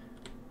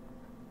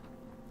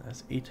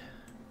 Let's eat.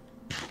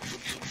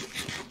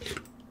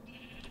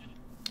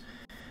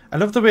 I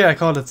love the way I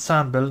called it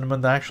Sand Building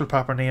when the actual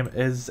proper name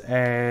is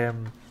oh,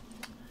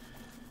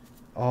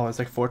 it's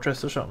like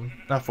Fortress or something.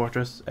 Not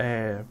Fortress,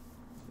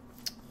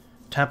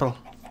 Temple.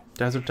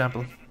 Desert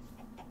Temple.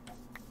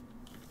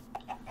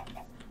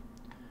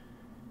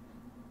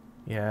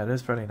 Yeah, it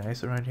is pretty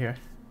nice around here.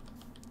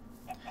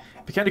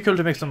 It'd be kind of cool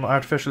to make some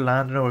artificial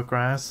land, you know, with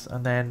grass,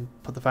 and then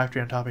put the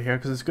factory on top of here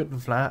because it's good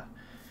and flat.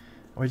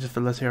 We just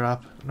fill this here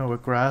up, no,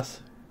 with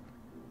grass.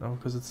 No,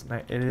 because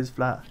it is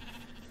flat.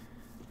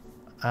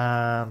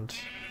 And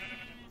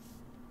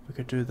we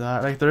could do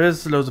that. Like, there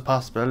is loads of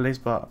possibilities,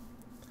 but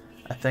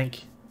I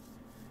think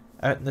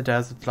out in the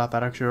desert it's a lot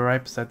better because you're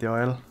right beside the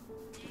oil.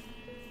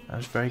 And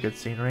it's very good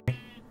scenery.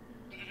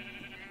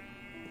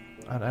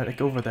 And I think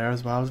over there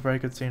as well is very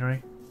good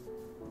scenery.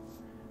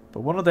 But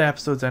one of the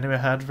episodes anyway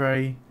had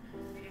very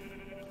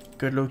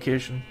good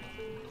location.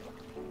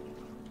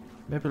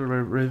 Maybe we'll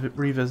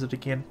revisit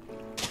again.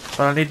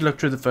 But I need to look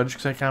through the footage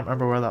because I can't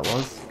remember where that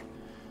was.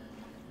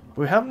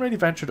 But we haven't really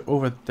ventured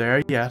over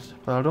there yet,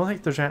 but I don't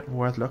think there's anything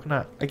worth looking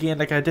at. Again,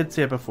 like I did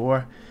say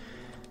before,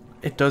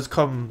 it does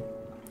come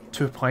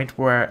to a point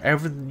where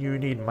everything you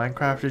need in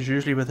Minecraft is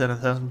usually within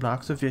 1,000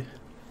 blocks of you.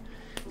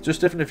 Just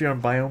different if you're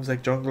in biomes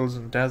like jungles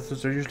and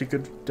deserts, they're usually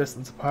good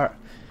distance apart.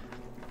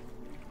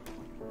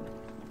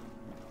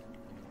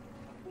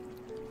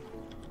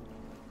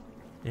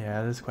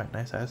 Yeah, it is quite a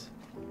nice house.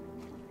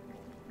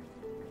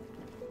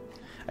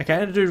 I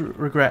kind of do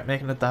regret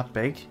making it that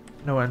big.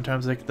 No, in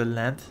terms of like the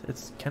length,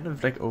 it's kind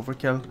of like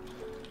overkill.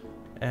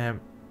 Alright,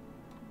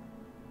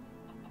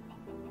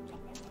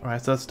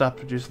 so let's stop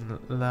producing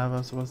the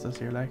lava. So what's this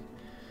here like?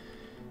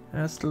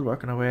 It's still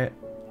working away.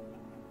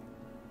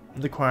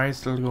 The quarry's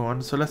still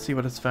going, so let's see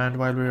what it's found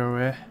while we were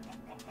away.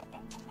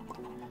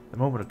 The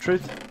moment of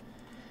truth.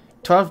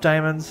 12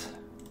 diamonds.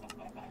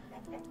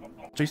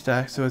 3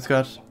 stacks, so it's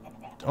got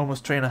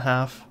almost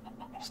 3.5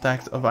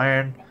 stacks of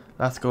iron.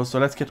 Let's go, so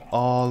let's get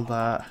all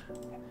that.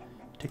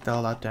 Take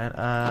all that down,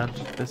 and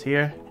this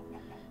here.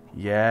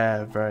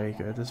 Yeah, very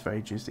good. It's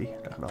very juicy.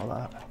 Look at all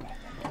that.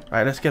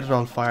 Right, let's get it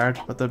all fired.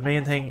 But the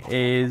main thing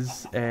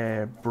is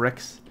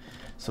bricks.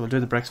 So we'll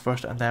do the bricks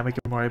first, and then we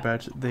can worry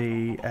about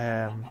the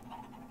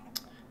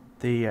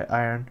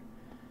iron.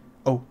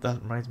 Oh,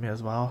 that reminds me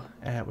as well.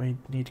 We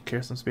need to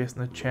clear some space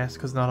in the chest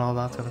because not all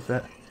that's gonna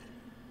fit.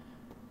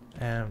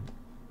 Oh,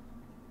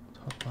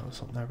 there was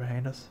something there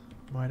behind us.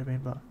 Might have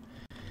been, but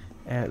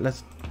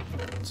let's.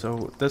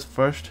 So this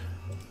first,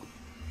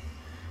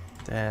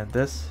 then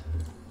this,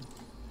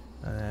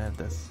 and then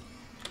this.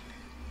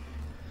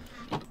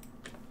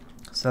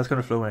 So that's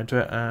gonna flow into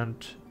it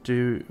and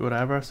do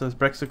whatever. So those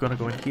bricks are gonna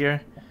go in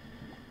here.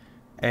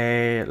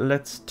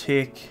 Let's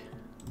take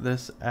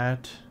this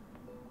out.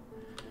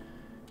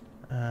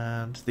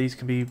 And these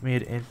can be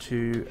made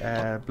into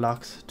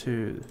blocks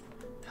to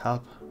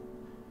help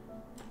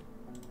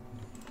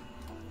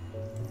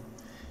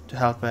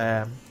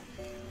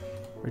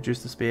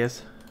reduce the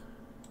space.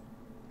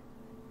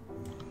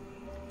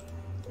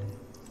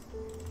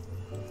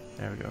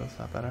 There we go, that's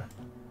not better.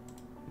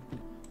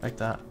 Like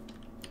that.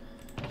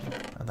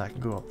 And that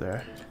can go up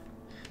there.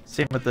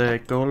 Same with the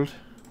gold.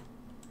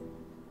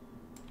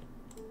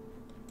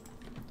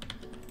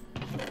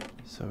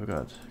 So we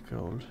got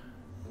gold.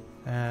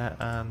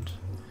 And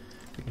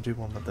we can do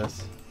one with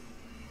this.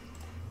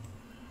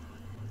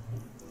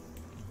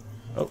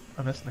 Oh,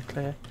 I'm missing the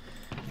clay.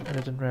 I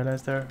didn't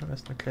realise there. I'm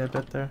missing the clay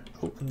bit there.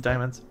 Oh, and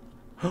diamonds.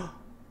 I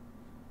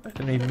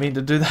didn't even mean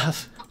to do that.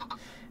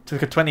 So we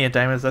got 28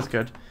 diamonds, that's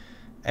good.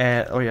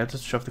 Oh yeah,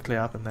 just shove the clay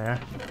up in there.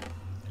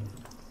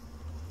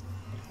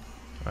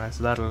 Alright,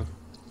 so that'll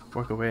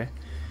work away.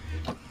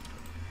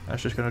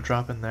 That's just gonna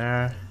drop in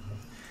there.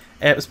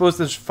 I suppose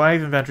there's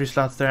 5 inventory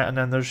slots there, and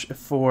then there's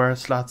 4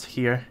 slots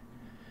here.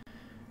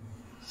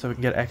 So we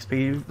can get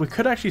XP. We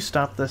could actually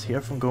stop this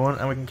here from going,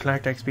 and we can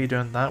collect XP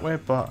doing that way,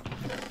 but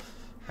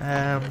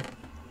I'm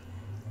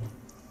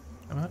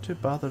not too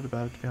bothered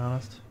about it, to be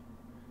honest.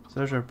 So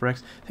there's our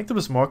bricks. I think there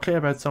was more clay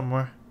about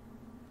somewhere.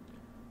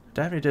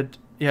 Definitely did.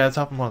 Yeah, it's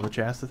up in one of the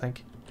chests, I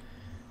think.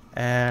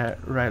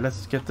 Right,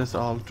 let's get this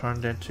all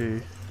turned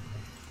into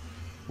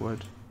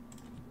wood.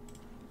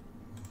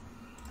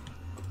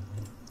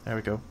 There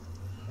we go.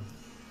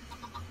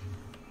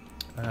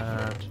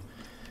 And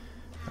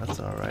that's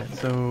alright.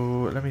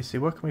 So let me see,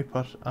 what can we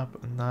put up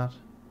in that?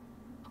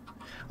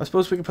 I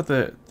suppose we can put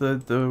the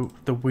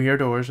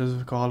weirdos, as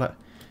we call it.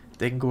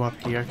 They can go up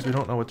here because we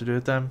don't know what to do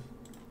with them.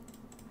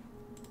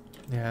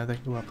 Yeah, they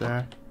can go up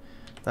there.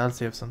 That'll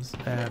save some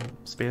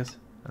space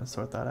and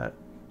sort that out.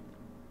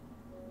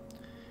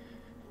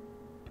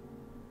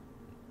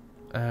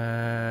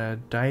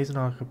 Dyes and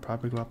all could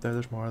probably go up there.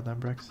 There's more of them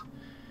bricks.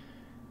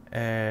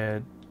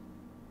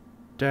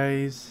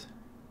 Dyes.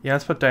 Yeah,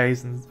 let's put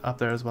dyes up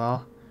there as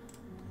well.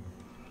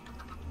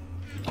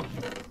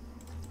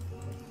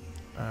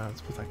 I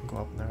suppose I can go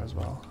up in there as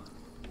well.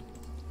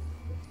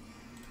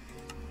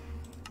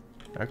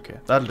 Okay,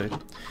 that'll do.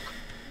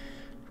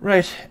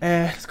 Right,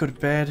 let's go to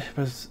bed.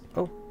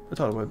 Oh, I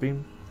thought it would be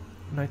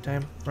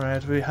nighttime. Right,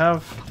 do we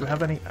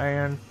have any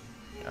iron?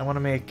 I want to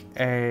make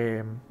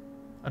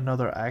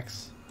another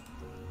axe.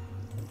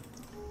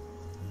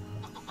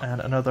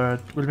 And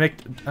we'll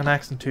make an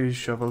axe and 2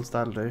 shovels,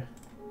 that'll do.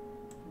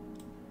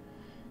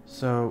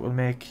 So we'll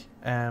make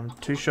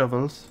 2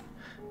 shovels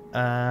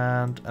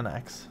and an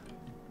axe.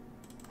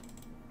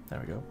 There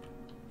we go.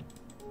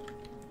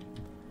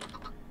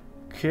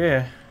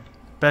 Okay.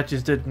 Bet you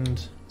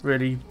didn't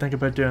really think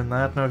about doing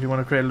that. Now if you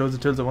want to create loads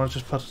of tools at once,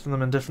 just put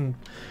them in different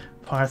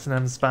parts and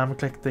then spam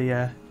click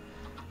the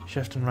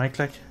shift and right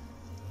click.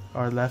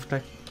 Or left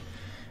click.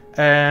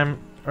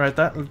 Right,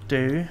 that'll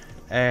do.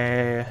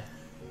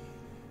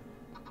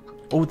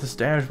 Oh, the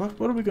stairs. What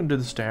are we going to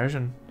do the stairs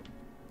in?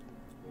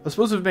 I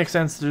suppose it would make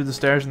sense to do the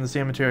stairs in the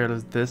same material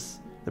as this,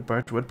 the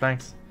birch wood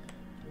planks.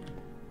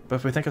 But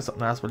if we think of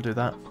something else, we'll do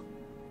that.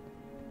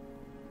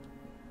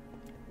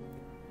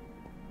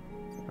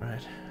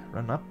 Right,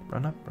 run up,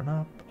 run up, run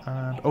up.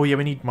 And oh yeah,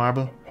 we need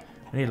marble.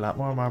 We need a lot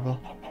more marble.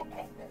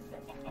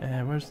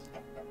 Where's...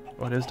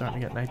 Oh, it is starting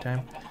to get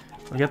nighttime.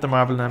 We'll get the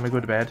marble and then we go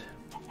to bed.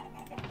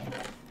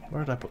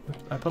 Where did I put it?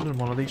 I put it in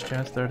one of these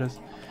chests. There it is.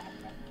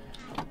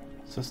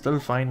 So still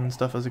finding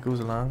stuff as it goes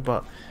along,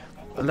 but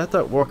I'll let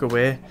that work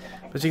away.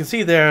 But you can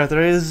see there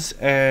is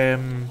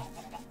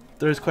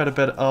quite a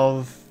bit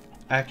of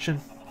action,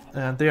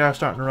 and they are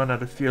starting to run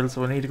out of fuel,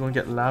 so we'll need to go and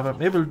get lava.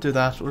 Maybe we'll do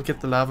that. We'll get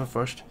the lava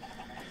first.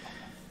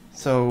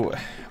 So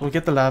we'll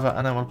get the lava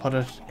and then we'll put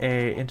it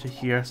into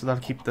here, so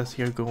that'll keep this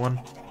here going.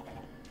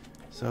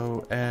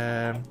 So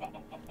yeah,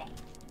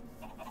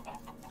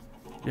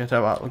 tell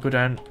you what, we'll go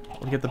down.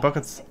 We'll get the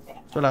buckets,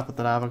 fill up with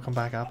the lava, come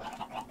back up.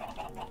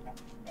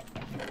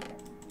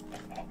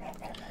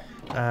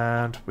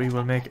 And we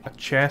will make a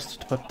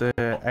chest to put the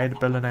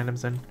building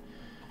items in.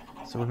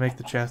 So we'll make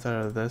the chest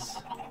out of this.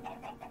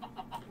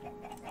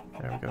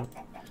 There we go.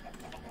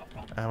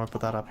 And we'll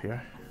put that up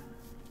here.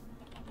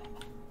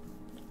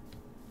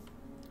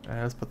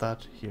 Let's put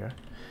that here,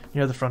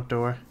 near the front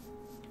door.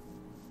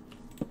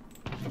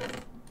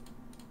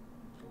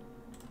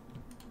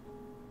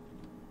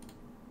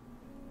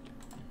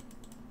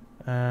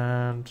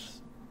 And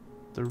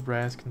the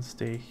rest can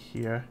stay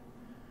here.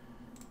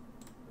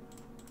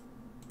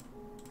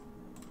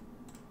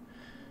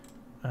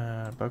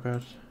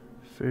 Bucket,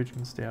 food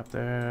can stay up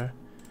there.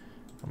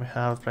 And we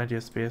have plenty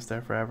of space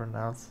there for everything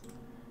else.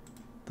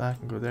 That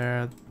can go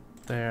there,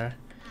 there,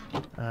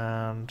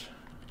 and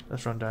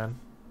let's run down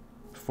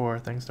before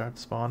things start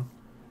to spawn.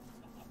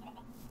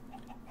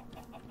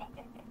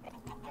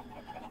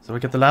 So we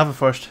get the lava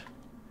first,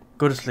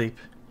 go to sleep,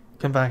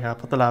 come back up,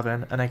 put the lava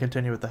in, and then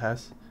continue with the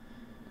house.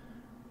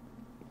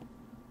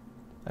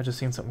 I just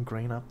seen something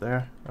green up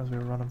there as we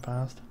were running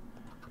past.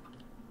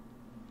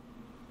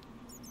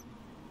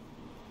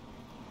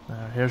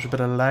 Now here's a bit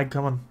of lag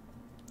coming.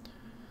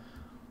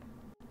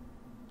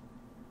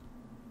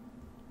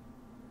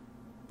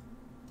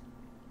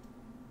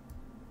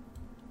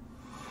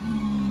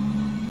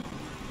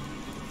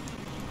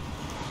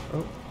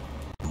 Oh.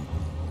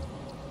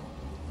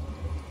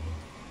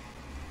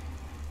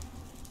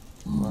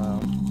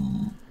 Wow.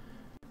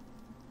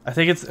 I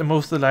think it's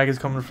most of the lag is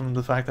coming from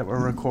the fact that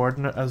we're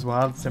recording it as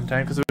well at the same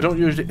time, because we don't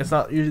usually, it's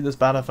not usually this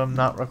bad if I'm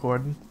not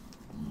recording.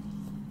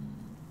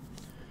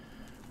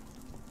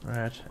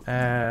 Right.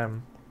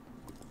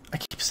 I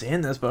keep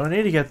saying this, but I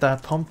need to get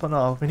that pump and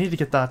all. We need to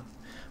get that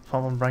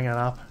pump and bring it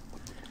up.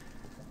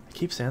 I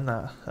keep saying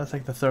that. That's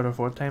like the third or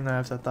fourth time now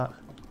I've said that.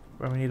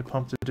 Where we need a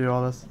pump to do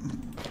all this.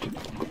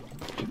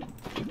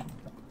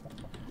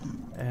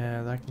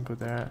 That can go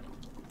there.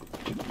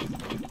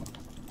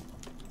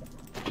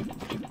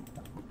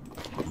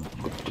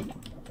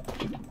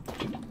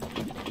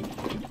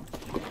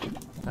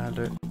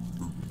 That'll do.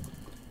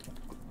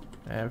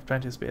 We have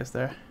plenty of space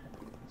there.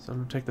 So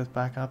we'll take this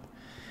back up.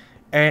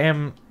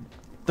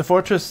 The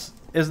fortress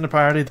isn't a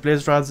priority. The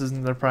blaze rods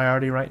isn't a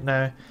priority right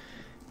now.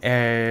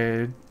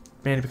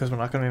 Mainly because we're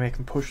not going to be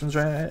making potions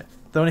right now.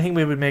 The only thing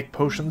we would make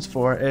potions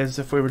for is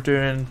if we were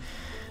doing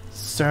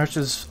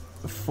searches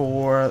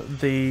for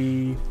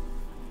the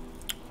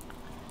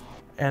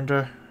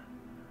Ender.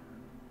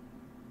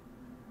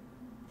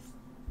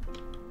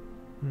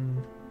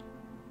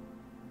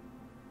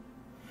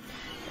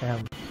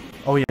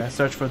 Oh yeah,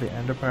 search for the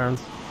Ender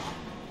pearls.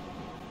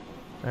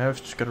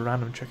 I've just got a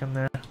random chicken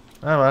there.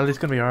 Oh well, he's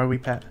gonna be our wee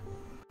pet.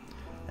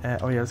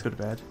 Oh yeah, let's go to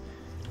bed.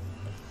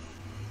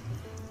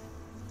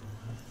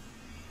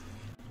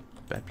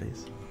 Bed,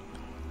 please.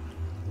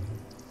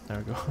 There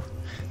we go.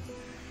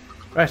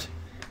 Right,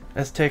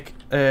 let's take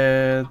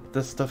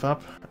this stuff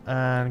up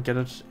and get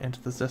it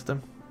into the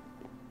system.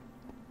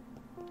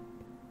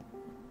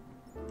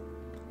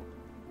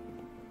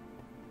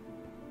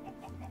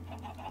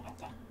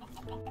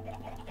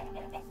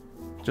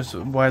 Just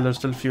while there's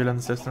still fuel in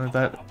the system,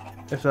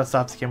 if that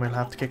stops the game, we'll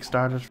have to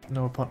kickstart it.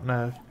 No, putting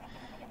a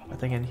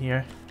thing in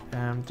here.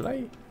 Did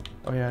I?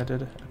 Oh yeah, I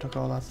did. I took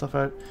all that stuff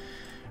out.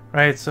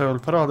 Right, so we'll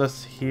put all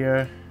this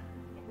here.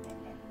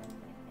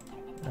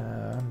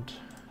 And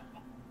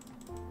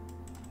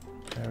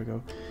there we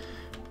go.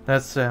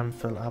 Let's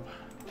fill up.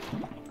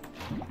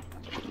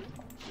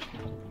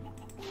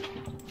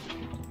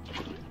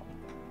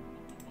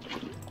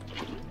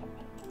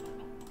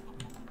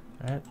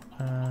 Right,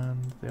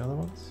 and the other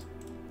ones.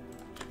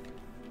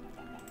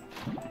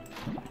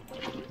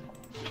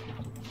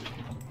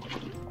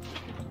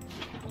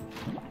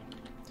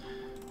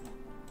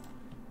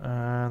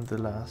 And the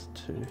last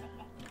two.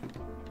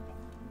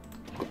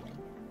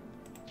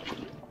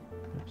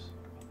 Oops.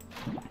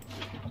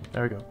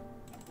 There we go.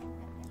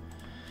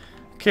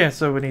 Okay,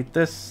 so we need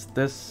this,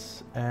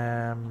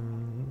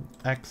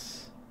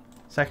 X,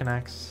 second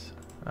X,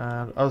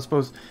 and I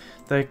suppose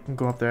they can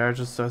go up there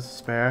just as a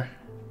spare.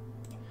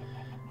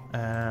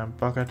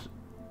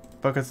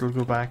 Buckets will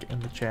go back in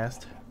the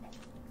chest.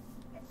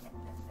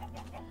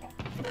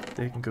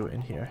 They can go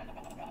in here.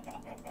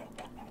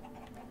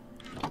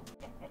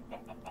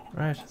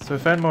 Right, so we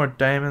found more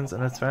diamonds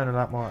and it's found a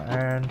lot more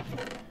iron.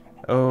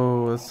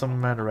 Oh, some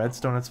amount of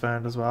redstone it's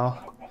found as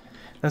well.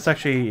 Let's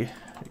actually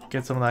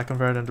get some of that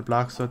converted into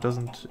blocks so it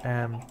doesn't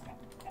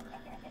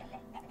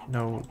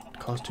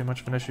cause too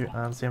much of an issue,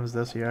 and same as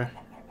this here.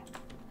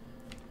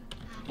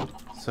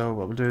 So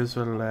what we'll do is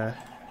we'll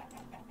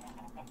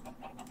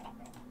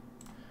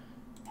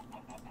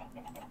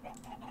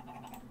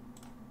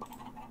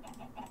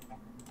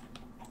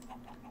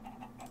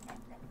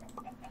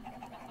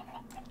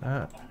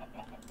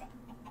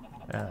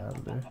yeah,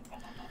 that'll do.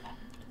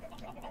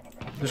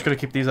 Just gonna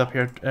keep these up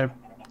here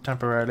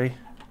temporarily,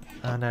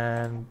 and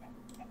then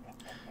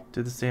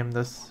do the same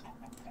this.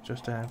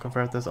 Just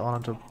convert this all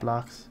into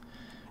blocks.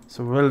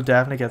 So we'll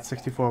definitely get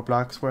 64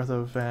 blocks worth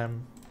of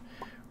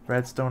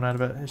redstone out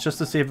of it. It's just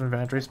to save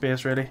inventory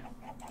space, really.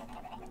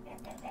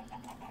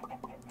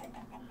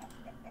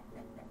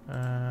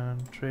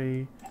 And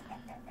 3,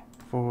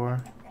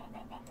 4,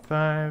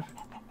 5,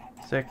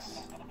 6,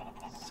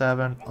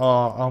 7. Oh,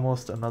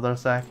 almost another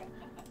sack.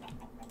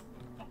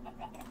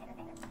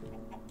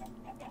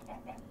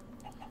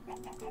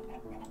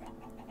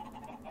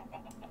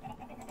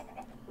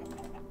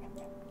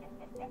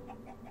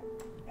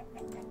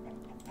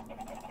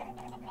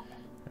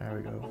 There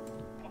we go.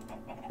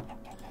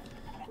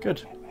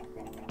 Good.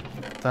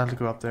 That'll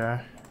go up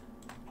there.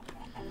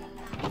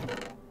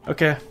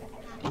 Okay.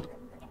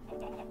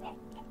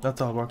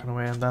 That's all working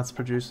away and that's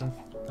producing.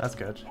 That's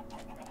good.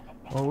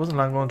 Well, it wasn't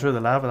long going through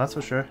the lava, that's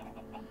for sure.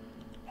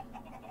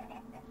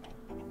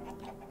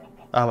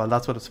 Ah, well,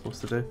 that's what it's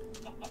supposed to do.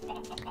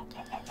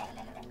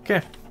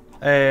 Okay,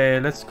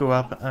 let's go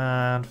up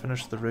and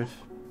finish the roof.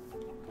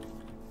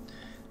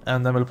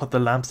 And then we'll put the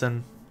lamps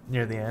in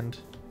near the end.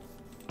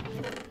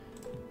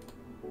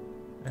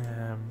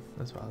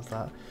 As well as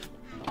that.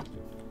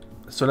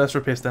 So let's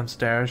replace them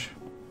stairs.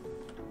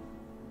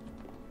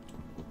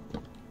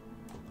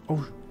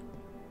 Oh.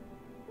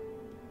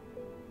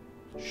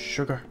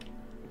 Sugar.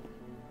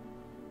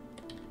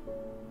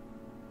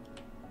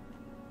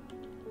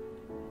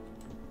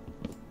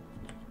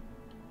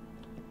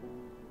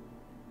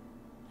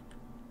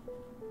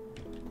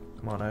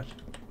 Come on out.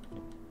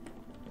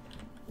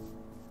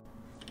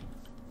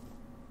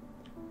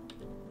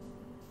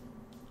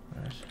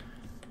 Right.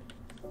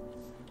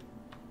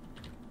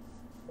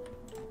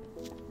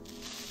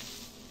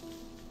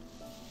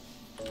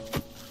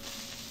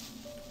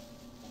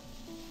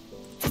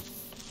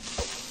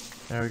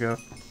 There we go.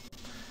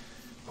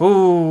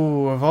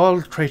 Oh, of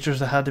all creatures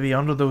that had to be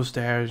under those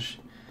stairs,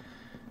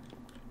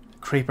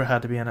 creeper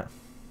had to be in it.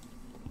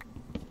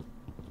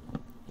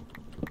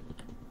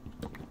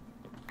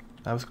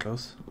 That was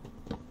close.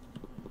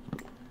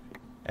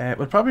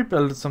 We'll probably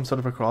build some sort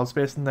of a crawl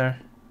space in there.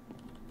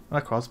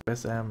 Not crawl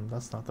space,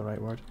 that's not the right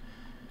word.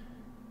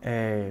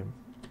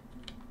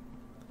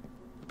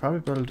 Probably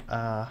build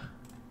a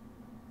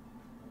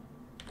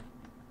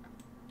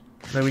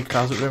wee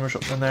closet room or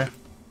something in there.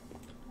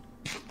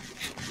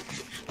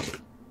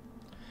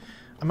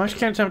 I'm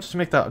actually kind of tempted to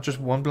make that just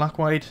one block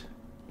wide.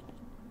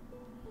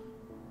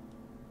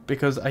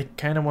 Because I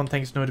kind of want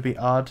things to be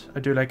odd. I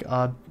do like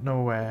odd,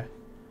 no way.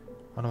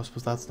 Oh no, I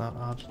suppose that's not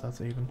odd,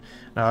 that's even.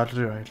 No, I'll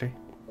do it rightly.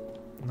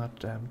 Not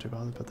too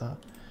bothered about that.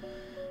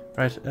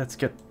 Right, let's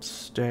get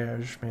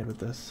stairs made with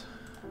this.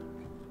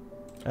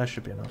 That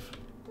should be enough.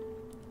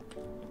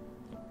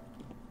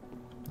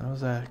 That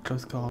was a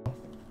close call.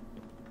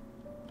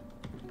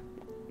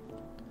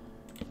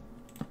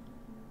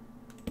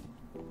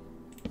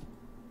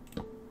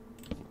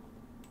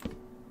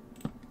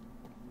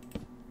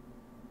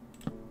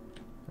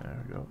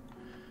 There we go.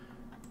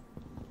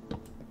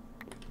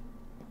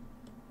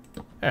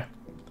 Yeah.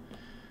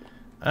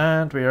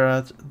 And we are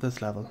at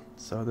this level,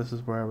 so this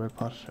is where we'll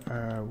put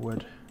our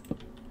wood.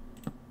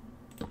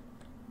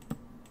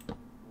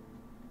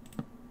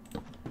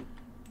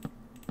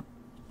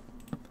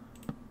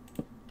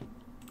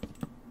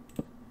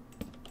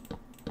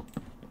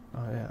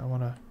 Oh yeah, I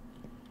wanna...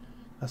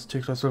 That's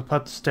too close. We'll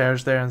put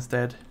stairs there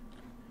instead.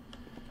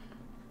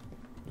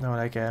 No,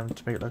 like to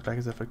make it look like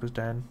as if it goes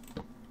down.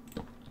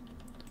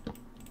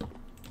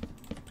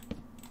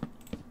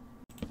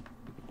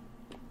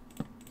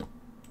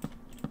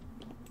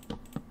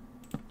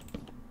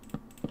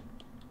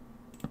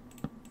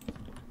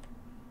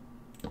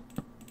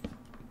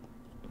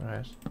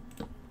 Right.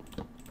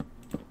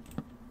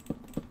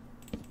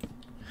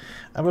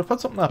 And we'll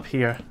put something up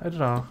here. I don't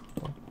know.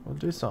 We'll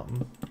do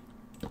something.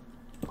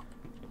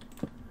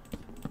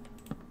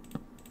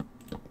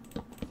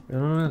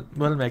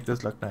 We'll make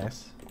this look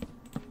nice.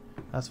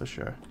 That's for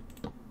sure.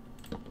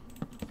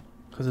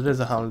 Because it is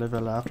a holiday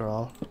villa after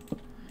all.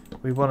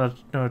 We want it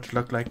to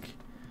look like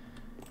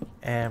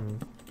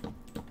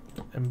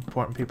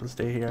important people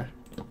stay here.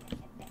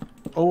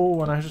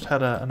 Oh, and I just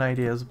had an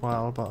idea as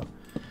well, but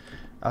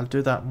I'll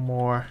do that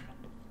more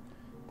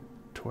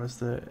towards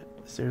the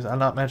series. I'll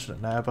not mention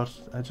it now, but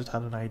I just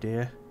had an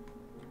idea.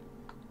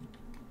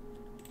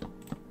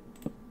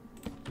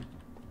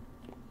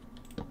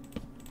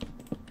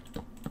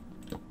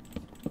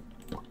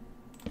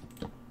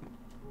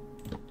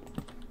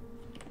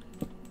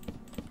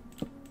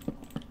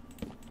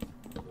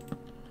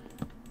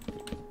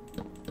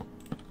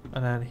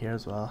 And then here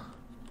as well.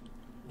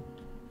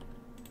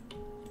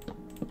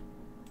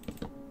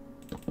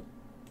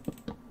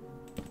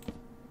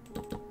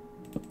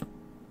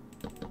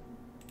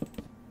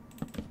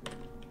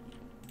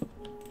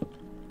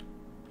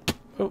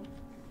 Oh,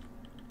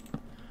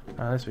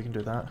 at least we can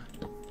do that.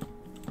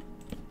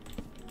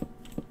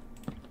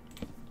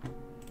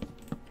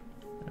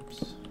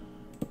 Oops.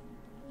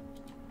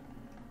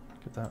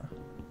 Get that.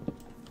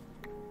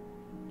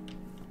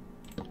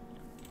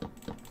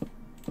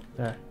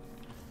 There.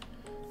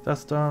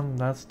 That's done,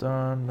 that's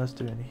done. Let's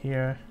do it in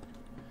here.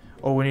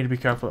 Oh, we need to be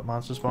careful with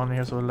monsters spawning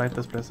here, so we'll light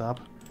this place up.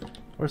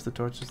 Where's the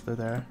torches? They're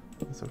there.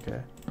 That's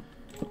okay.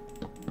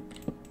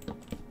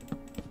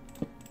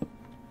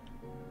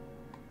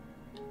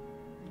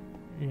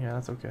 Yeah,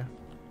 that's okay.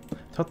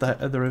 Thought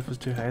the roof was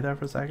too high there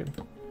for a second.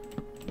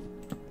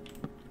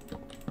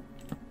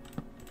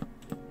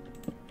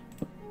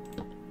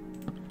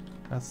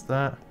 That's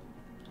that.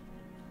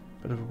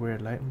 Bit of a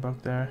weird lighting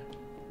bug there.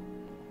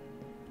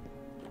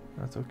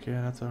 That's okay,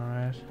 that's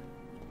alright.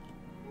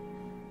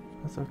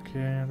 That's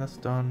okay, that's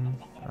done.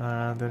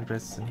 And the only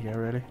place is in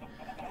here really.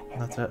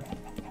 And that's it.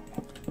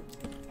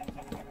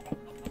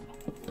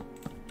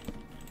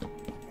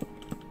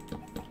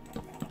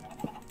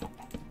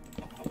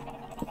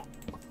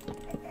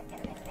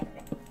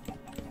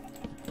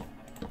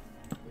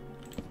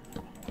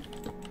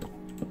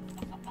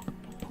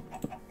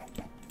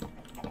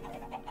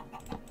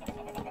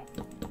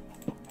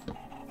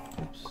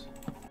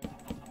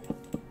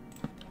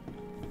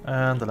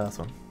 And the last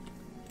one.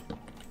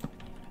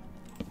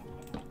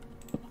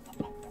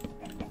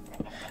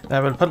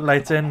 Now we'll put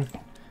lights in,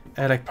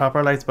 like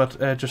proper lights, but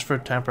just for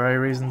temporary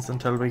reasons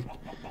until we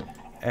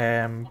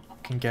can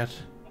get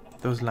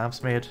those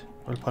lamps made.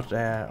 We'll put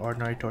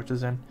ordinary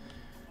torches in.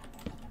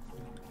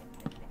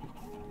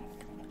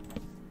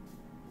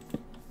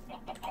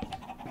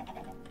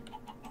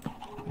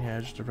 Yeah,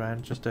 just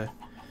around, just to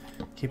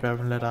keep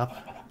everything lit up.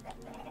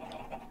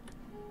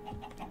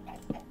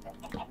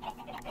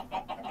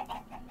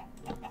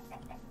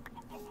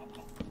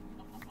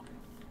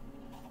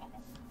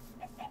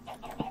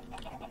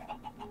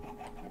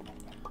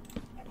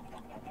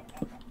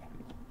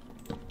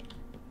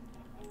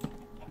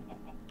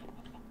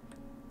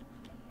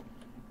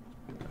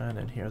 And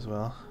in here as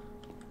well.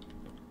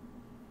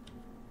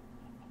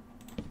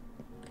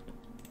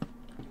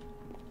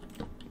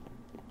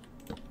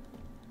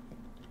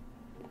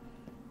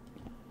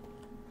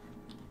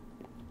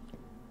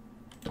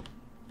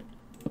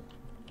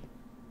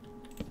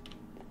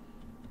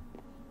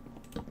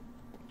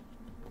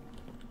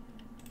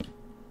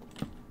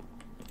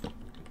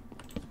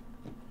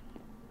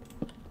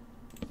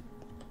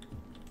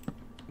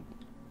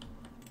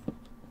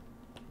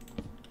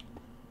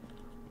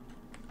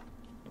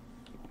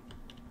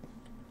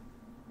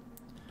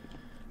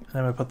 And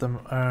then we put them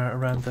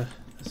around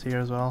this here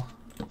as well.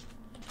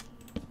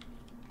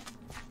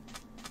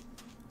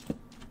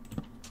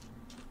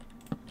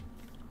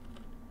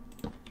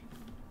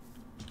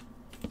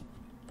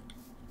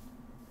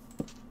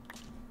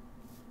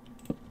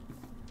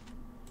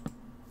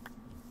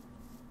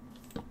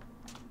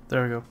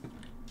 There we go.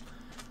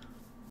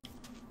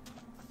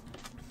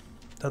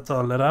 That's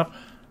all lit up.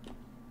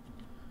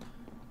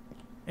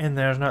 In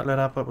there's not lit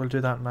up, but we'll do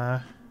that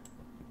now.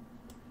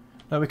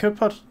 Now we could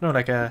put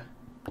like a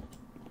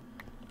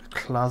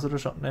closet or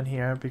something in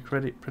here. It'd be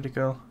pretty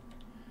cool.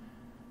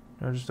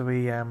 You know, just a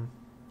wee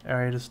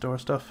area to store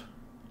stuff.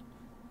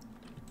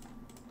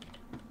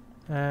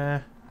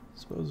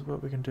 Suppose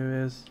what we can do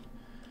is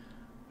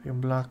we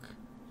can block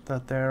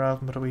that there off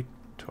and put a wee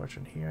torch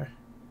in here.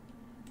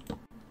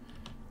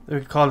 We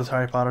could call this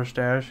Harry Potter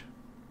stairs.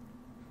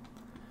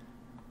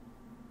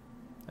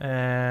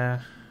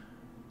 That's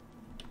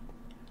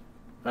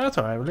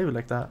alright, we'll leave it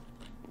like that.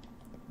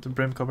 It's a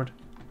brim cupboard.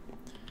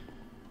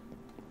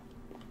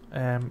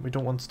 We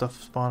don't want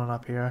stuff spawning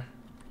up here,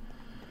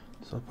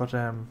 so I'll put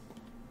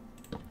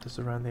this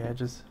around the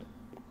edges.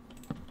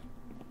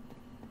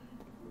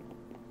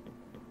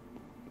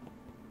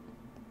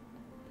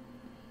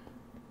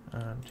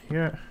 And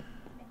here.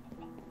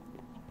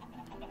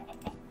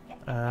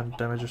 And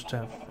then we just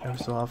every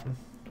so often.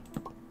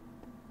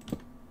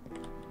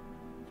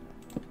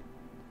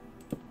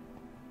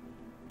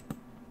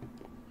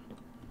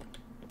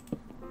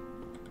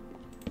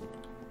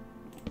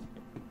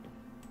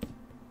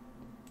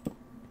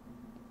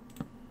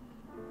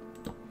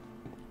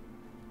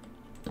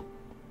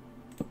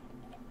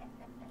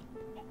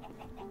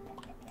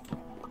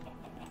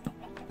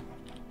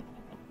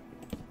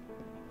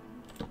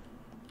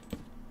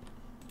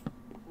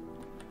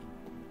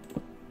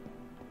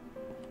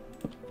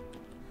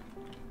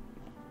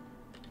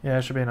 Yeah,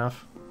 it should be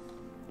enough.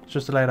 It's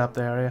just to light up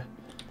the area.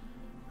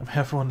 I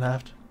have one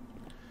left.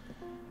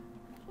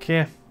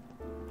 Okay.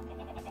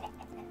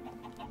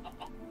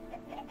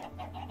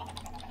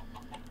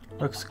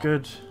 Looks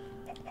good.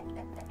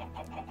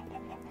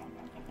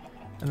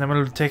 And then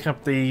we'll take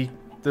up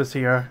this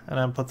here and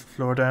then put the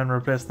floor down,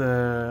 replace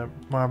the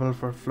marble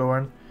for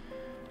flooring.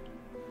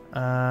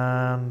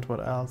 And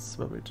what else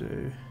will we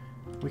do?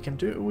 We can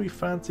do a wee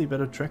fancy bit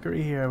of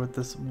trickery here with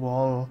this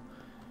wall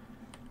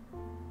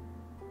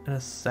in a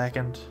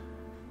second.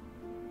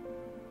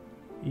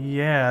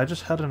 Yeah, I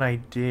just had an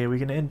idea. We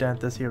can indent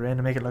this here in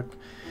and make it look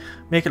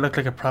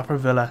like a proper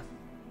villa.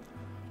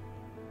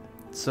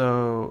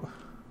 So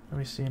let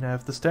me see now.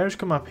 If the stairs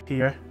come up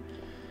here,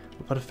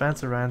 we'll put a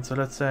fence around. So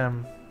let's like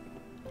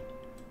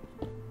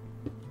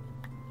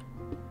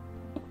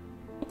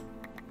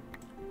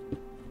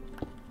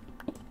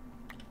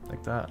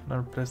that. And I'll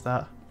replace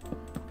that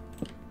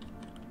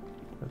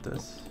with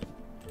this.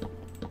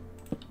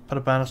 Put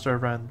a banister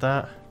around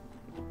that.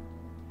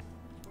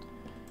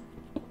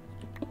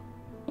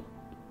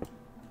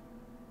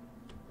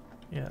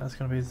 Yeah, that's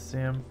gonna be the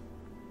same.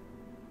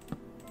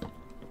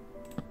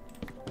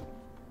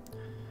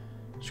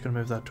 Just gonna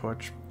move that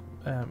torch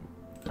out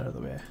of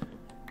the way.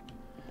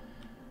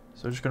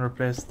 So just gonna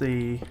replace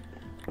the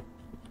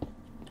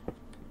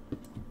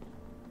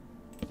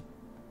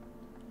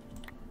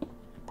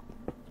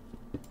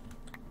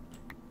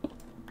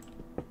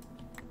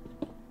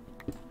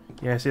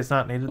yeah, see, it's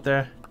not needed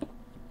there.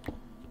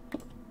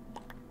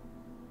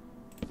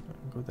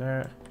 Go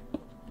there.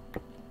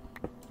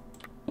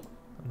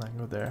 And then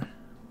go there.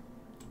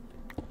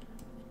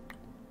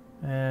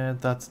 And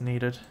that's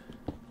needed.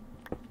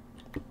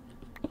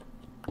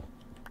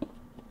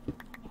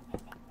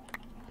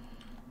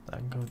 That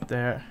can go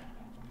there.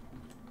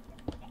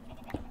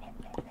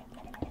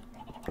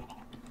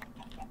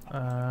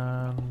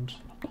 And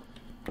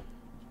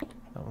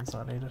that one's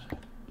not needed.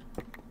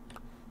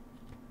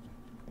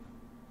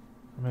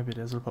 Maybe it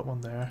is, we'll put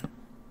one there.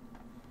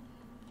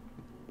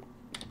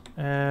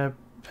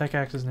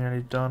 Pickaxe is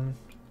nearly done.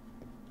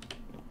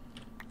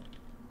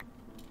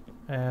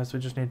 So we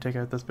just need to take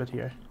out this bit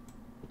here.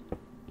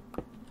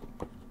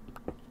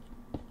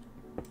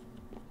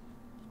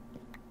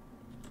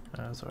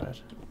 That's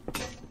alright.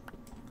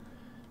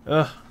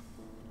 Ugh.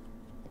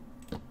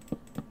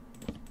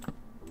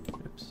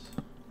 Oops.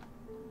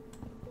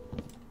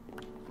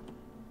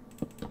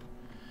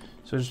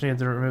 So we just need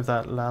to remove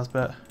that last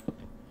bit.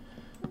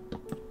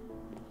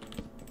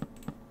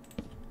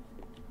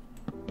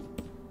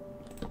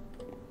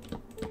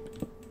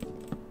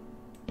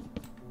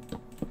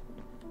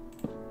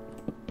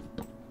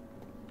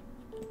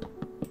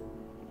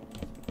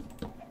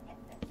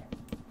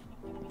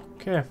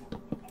 Okay.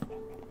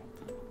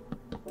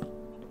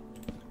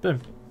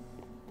 Boom.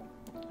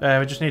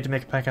 We just need to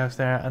make a pickaxe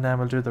there, and then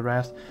we'll do the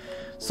rest.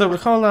 So we'll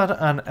call that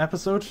an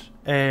episode.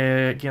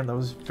 Again, that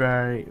was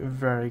very,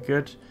 very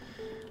good.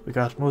 We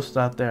got most of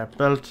that there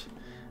built.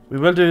 We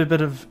will do a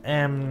bit of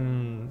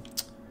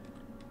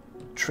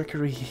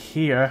trickery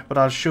here, but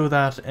I'll show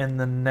that in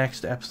the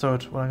next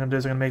episode. What I'm going to do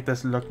is I'm going to make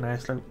this look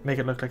nice, make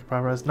it look like a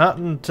proper house.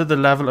 Not to the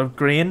level of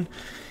Green.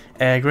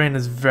 Green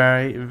is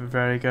very,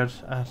 very good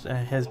at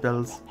his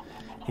builds.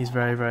 He's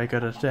very, very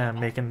good at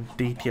making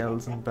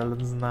details and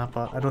buildings and that,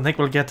 but I don't think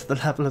we'll get to the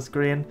level as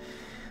Green.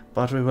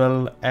 But we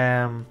will.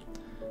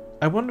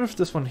 I wonder if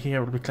this one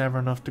here will be clever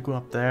enough to go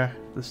up there,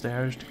 the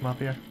stairs, to come up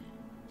here.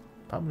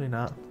 Probably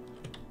not.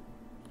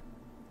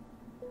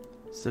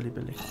 Silly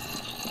Billy.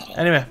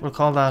 Anyway, we'll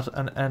call that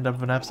an end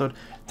of an episode.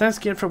 Thanks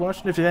again for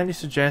watching. If you have any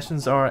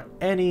suggestions or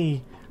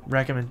any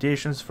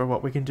recommendations for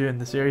what we can do in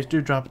the series,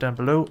 do drop it down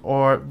below,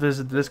 or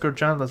visit the Discord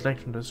channel that's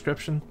linked in the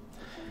description.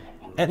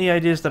 Any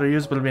ideas that are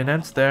used will be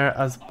announced there,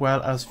 as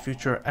well as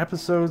future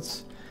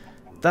episodes.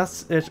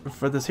 That's it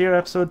for this here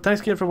episode.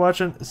 Thanks again for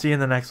watching. See you in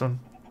the next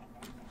one.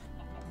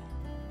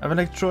 I would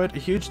like to throw out a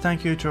huge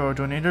thank you to our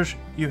donators.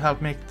 You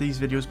help make these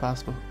videos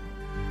possible.